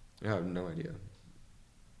 Yeah, I have no idea.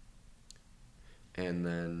 And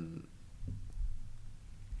then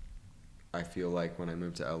I feel like when I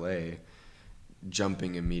moved to LA,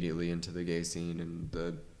 jumping immediately into the gay scene and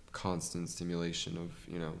the constant stimulation of,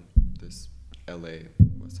 you know, this LA,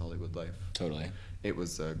 West Hollywood life. Totally. It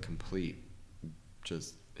was a complete,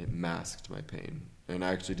 just, it masked my pain. And I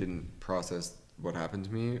actually didn't process what happened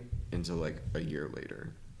to me until like a year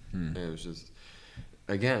later. And it was just,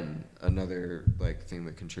 again, another like thing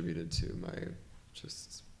that contributed to my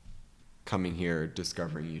just coming here,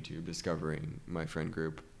 discovering YouTube, discovering my friend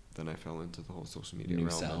group. Then I fell into the whole social media New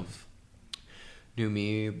realm. self. New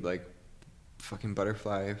me, like fucking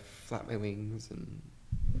butterfly, flap my wings, and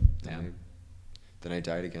then I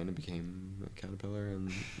died again and became a caterpillar,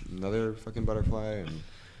 and another fucking butterfly, and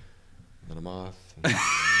then a moth. And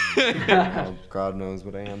oh, God knows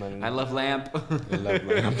what I am. I love lamp. I love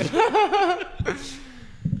lamp.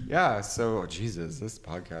 Yeah, so Jesus, this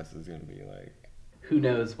podcast is gonna be like. Who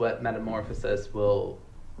knows what metamorphosis will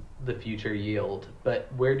the future yield? But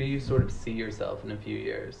where do you sort of see yourself in a few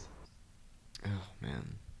years? Oh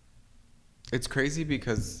man, it's crazy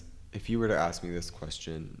because if you were to ask me this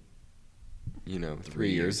question, you know,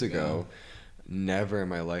 3 years ago, never in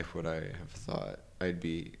my life would I have thought I'd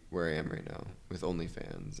be where I am right now with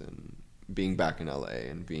OnlyFans and being back in LA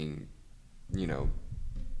and being, you know,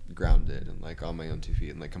 grounded and like on my own 2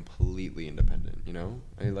 feet and like completely independent, you know?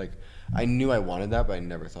 I knew I wanted that, but I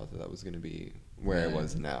never thought that was going to be where I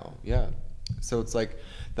was now. Yeah. So it's like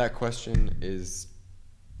that question is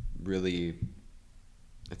really,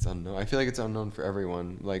 it's unknown. I feel like it's unknown for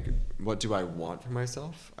everyone. Like, what do I want for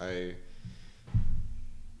myself? I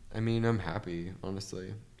mean, I'm happy,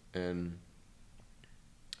 honestly. And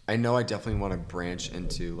I know I definitely want to branch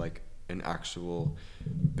into like an actual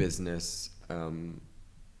business, kind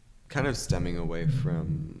of stemming away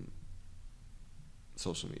from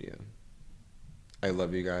social media. I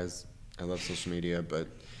love you guys. I love social media, but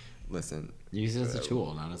listen. Use it as a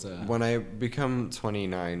tool, not as a... When I become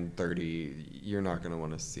 29, 30, you're not going to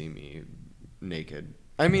want to see me naked.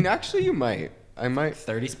 I mean, actually, you might. I might.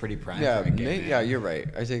 30's pretty prime. Yeah, for a gay man. yeah, you're right.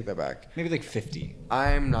 I take that back. Maybe like 50.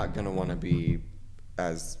 I'm not going to want to be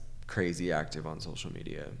as crazy active on social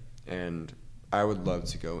media. And I would love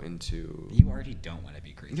to go into... You already don't want to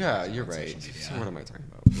be crazy. Yeah, you're right. So what am I talking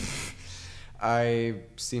about? I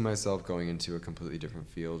see myself going into a completely different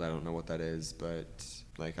field. I don't know what that is, but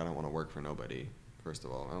Like, I don't want to work for nobody. First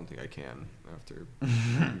of all, I don't think I can after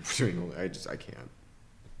doing all. I can't.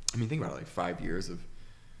 I mean, think about it. Like 5 years of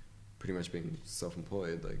pretty much being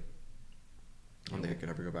self-employed. Like, I don't think I could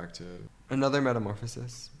ever go back to another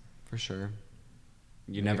metamorphosis, for sure.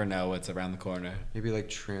 You never know what's around the corner. Maybe like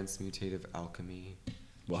transmutative alchemy.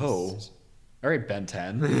 Whoa. All right, Ben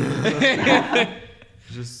 10.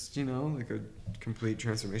 Just, you know, like a complete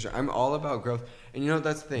transformation. I'm all about growth. And you know,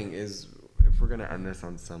 that's the thing is, if we're going to end this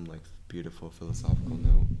on some like beautiful philosophical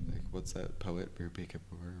note, like what's that poet? Rupi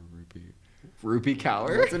Kapoor? Rupi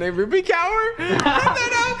Kaur? What's her name? Rupi Kaur? Cut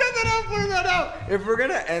that out, blur that out. If we're going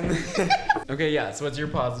to end Okay, yeah, so what's your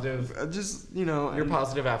positive, just, you know, your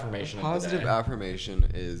positive affirmation of the positive day? affirmation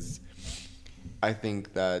is, I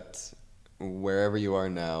think that wherever you are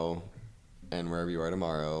now and wherever you are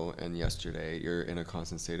tomorrow and yesterday, you're in a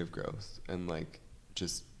constant state of growth, and like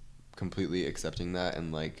just completely accepting that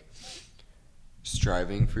and like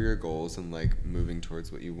striving for your goals and like moving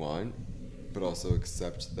towards what you want, but also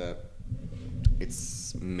accept that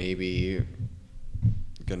it's maybe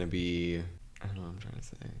gonna be, I don't know what I'm trying to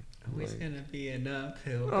say. Always gonna be an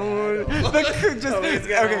uphill Oh, battle. just Always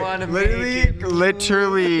gonna wanna make it move.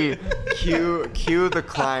 literally, cue the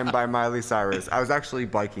Climb by Miley Cyrus. I was actually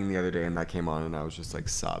biking the other day and that came on and I was just like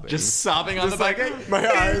sobbing. Just sobbing on the bike. My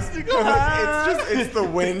eyes. It's the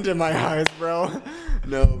wind in my eyes, bro.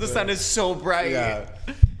 No. The sun is so bright. Yeah.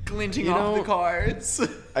 Glinting You off know- the cards.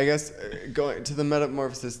 I guess going to the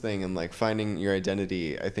metamorphosis thing and like finding your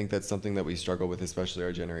identity, I think that's something that we struggle with, especially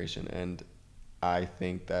our generation. And I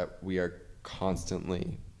think that we are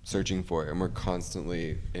constantly searching for it, and we're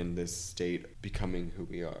constantly in this state becoming who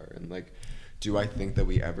we are. And like, do I think that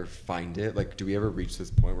we ever find it? Like, do we ever reach this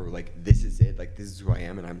point where we're like, this is it, like this is who I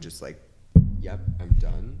am, and I'm just like, yep, I'm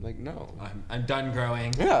done? Like, no. I'm done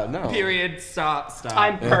growing. Yeah, no. Period. Stop.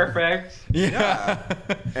 I'm perfect. Yeah.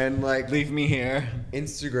 And like, Leave me here.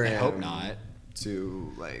 Instagram. I hope not.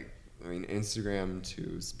 To like, I mean, Instagram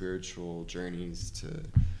to spiritual journeys to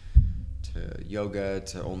yoga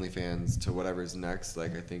to OnlyFans to whatever's next.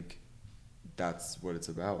 Like, I think that's what it's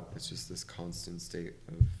about. It's just this constant state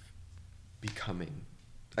of becoming.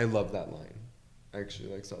 I love that line. I actually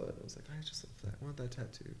like saw that. I was like, I just love that. I want that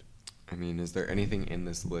tattooed. I mean, is there anything in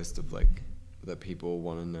this list of like that people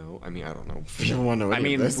want to know? I mean, I don't know if people want to know. I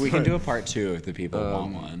any of mean, this, we can but- do a part 2 if the people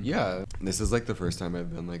want one. Yeah. This is like the first time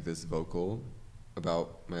I've been like this vocal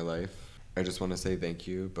about my life. I just want to say thank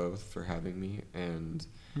you both for having me, and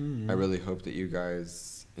I really hope that you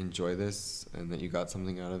guys enjoy this and that you got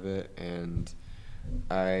something out of it. And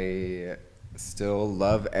I still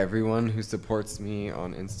love everyone who supports me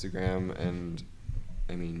on Instagram, and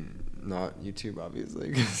I mean, not YouTube,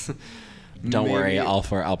 obviously. 'Cause Don't worry, maybe- I'll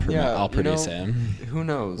produce you know, him. Who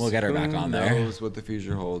knows? We'll get her back on there. Who knows what the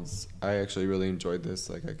future holds? I actually really enjoyed this.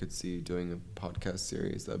 Like, I could see doing a podcast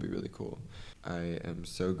series. That'd be really cool. I am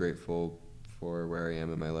so grateful for where I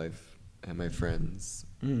am in my life and my friends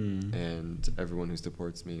and everyone who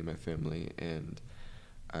supports me, my family, and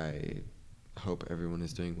I hope everyone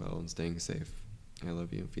is doing well and staying safe. I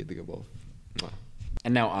love you, and feed the good wolf. Mwah.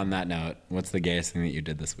 And now, on that note, what's the gayest thing that you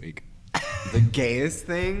did this week? The gayest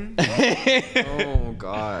thing? Oh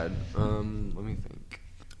God. Let me think.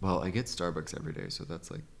 Well, I get Starbucks every day, so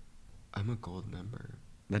that's like, I'm a gold member.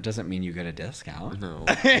 That doesn't mean you get a discount. No.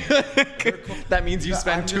 That means you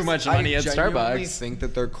spend too much money at I genuinely Starbucks. think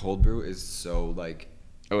that their cold brew is so like,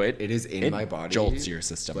 it is in it my body. jolts your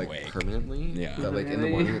system like awake. permanently. Yeah. That like in the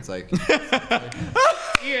morning it's like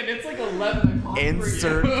Ian, it's like 11 o'clock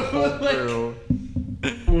insert cold brew.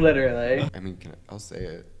 Literally. I mean, I'll say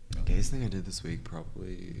it. Gayest thing I did this week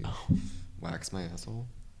probably wax my asshole.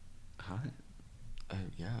 Hot.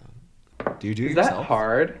 Yeah. Do you do Is yourself? that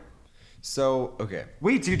hard? So okay,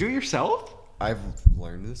 Wait, do you do it yourself? I've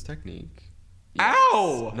learned this technique.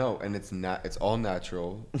 Ow! No, and it's not. It's all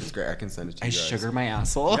natural. It's great. I can send it to I you guys. sugar my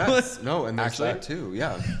asshole. Yes. No, and there's Actually? that too.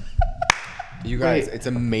 Yeah. You guys, Wait. it's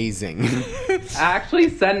amazing. Actually,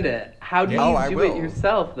 send it. How do you Oh, I do will. it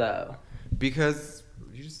yourself, though? Because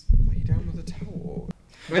you just lay down with a towel.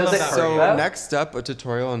 Does it hurt, So though? next up, a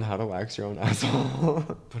tutorial on how to wax your own asshole.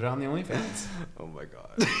 Put it on the OnlyFans. Oh my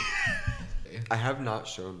god. I have not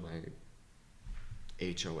shown my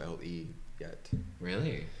HOLE yet.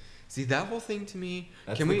 Really? See, that whole thing to me.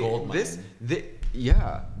 That's can the we gold mine.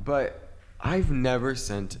 Yeah, but I've never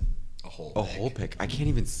sent A whole a whole pic. I can't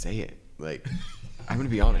even say it. Like, I'm gonna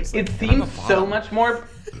be honest. It like, I'm seems a so bottom. much more.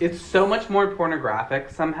 It's so much more pornographic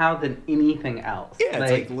somehow than anything else. Yeah,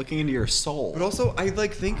 it's like looking into your soul. But also, I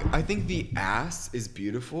think the ass is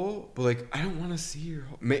beautiful, but like I don't want to see your.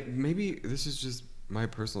 Maybe this is just my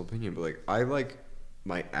personal opinion, but like I like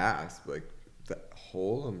my ass, but like the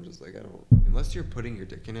hole, I'm just like, I don't. Unless you're putting your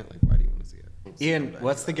dick in it, like, why do you want to see it? Ian,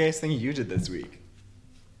 what's the gayest thing you did this week?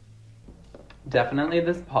 Definitely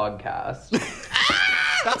this podcast.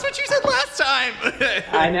 That's what you said last time.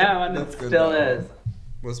 I know, and That's it good, still though. is.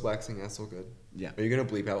 Was waxing asshole good? Yeah. Are you gonna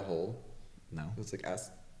bleep out hole? No. It's like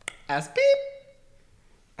ass. Beep.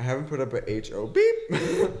 I haven't put up a H-O beep.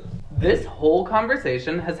 This whole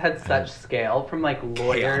conversation has had such scale, from like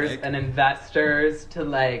lawyers Chaotic. and investors to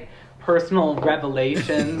like personal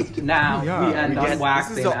revelations to now we end on This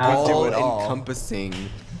waxing is an asshole. do it all. all-encompassing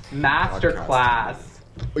Masterclass.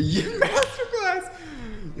 masterclass.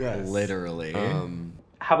 Yes. Literally.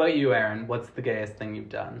 How about you, Aaron? What's the gayest thing you've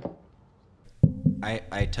done?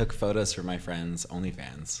 I took photos for my friend's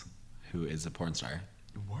OnlyFans, who is a porn star.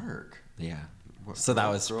 Work. Yeah. What- So that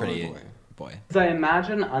was girl or pretty. boy? Boy. Because I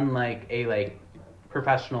imagine, unlike a like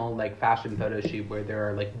professional like fashion photo shoot where there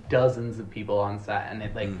are like dozens of people on set and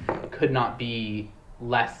it like could not be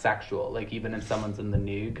less sexual, like even if someone's in the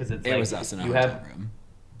nude, because it's It like was us in a you hotel have room.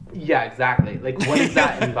 yeah, exactly. Like what is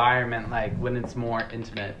that environment like when it's more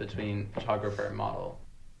intimate between photographer and model?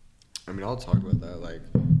 I mean, I'll talk about that. Like,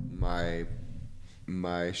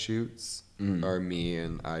 my shoots are me,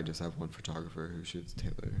 and I just have one photographer who shoots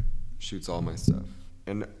Taylor, shoots all my stuff.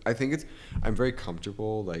 And I think I'm very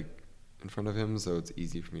comfortable, like, in front of him, so it's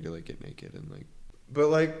easy for me to, like, get naked and, like. But,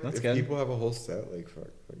 like, That's if good. people have a whole set, like, fuck,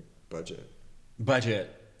 like, budget.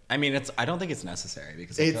 I mean, I don't think it's necessary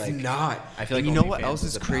because I feel like, not. I feel like you know what OnlyFans else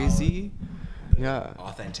is about crazy? Yeah.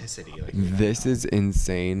 Authenticity. Like This is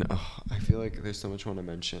insane. Oh, I feel like there's so much I want to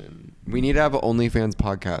mention. We need to have an OnlyFans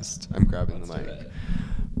podcast. I'm grabbing the Let's do mic. it.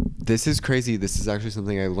 This is crazy. This is actually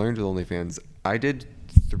something I learned with OnlyFans. I did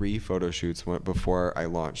 3 photo shoots before I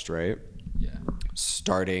launched, right? Yeah.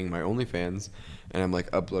 Starting my OnlyFans, and I'm like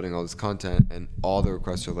uploading all this content, and all the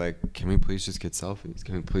requests are like, can we please just get selfies?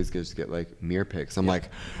 Can we please just get like mirror pics? I'm like,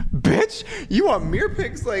 bitch, you want mirror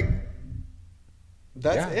pics? Like,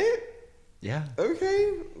 that's Yeah. it? Yeah.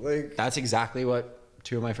 Okay. Like, That's exactly what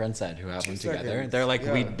 2 of my friends said who have 2 them together. seconds. They're like,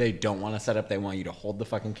 Yeah. they don't want to set up. They want you to hold the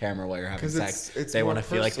fucking camera while you're having because sex. They want to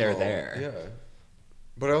feel like they're there. Yeah.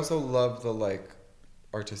 But I also love the like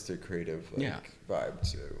artistic, creative like Yeah.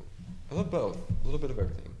 vibe too. I love both. A little bit of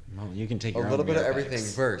everything. Well, you can take A your own little bit of mirror everything.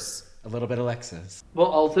 pics. Verse. A little bit Alexis. Well,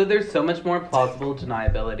 also there's so much more plausible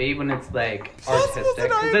deniability when it's like Plausible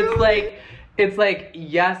artistic, because it's like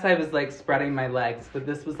yes, I was like spreading my legs, but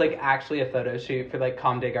this was like actually a photo shoot for like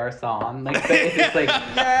Comme des Garçons. Like, but it's like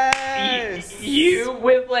Yes. you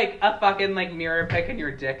with like a fucking like mirror pic and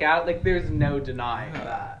your dick out. Like, there's no denying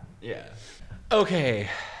that. Yeah. Okay.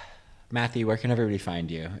 Matthew, where can everybody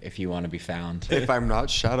find you if you want to be found? If I'm not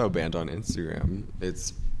shadow banned on Instagram,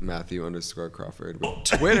 it's Matthew_Crawford.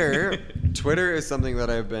 With Twitter is something that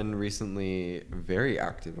I've been recently very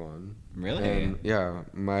active on. Really? And yeah,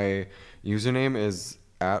 my username is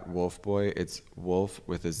 @wolfboy. It's wolf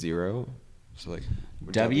with a 0. So like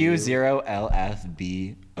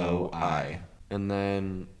W0LFBOI. And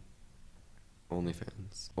then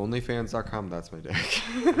OnlyFans. OnlyFans.com, that's my dick.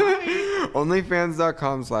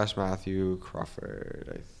 OnlyFans.com/Matthew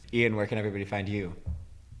Crawford. Ian, where can everybody find you?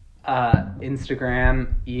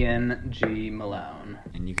 Instagram, Ian G. Malone.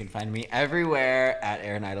 And you can find me everywhere at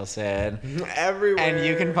Aaron Idelson. Everywhere. And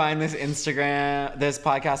you can find this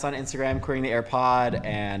podcast on Instagram, Queering the Air Pod,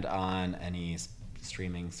 and on any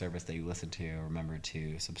streaming service that you listen to. Remember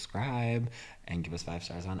to subscribe and give us 5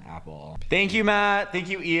 stars on Apple. Thank you, Matt. Thank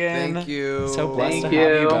you, Ian. Thank you. So blessed Thank to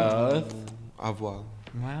have you. you both. Au revoir.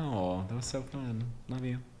 Wow, that was so fun. Love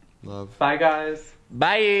you. Love. Bye, guys.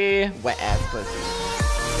 Bye. Wet ass pussy.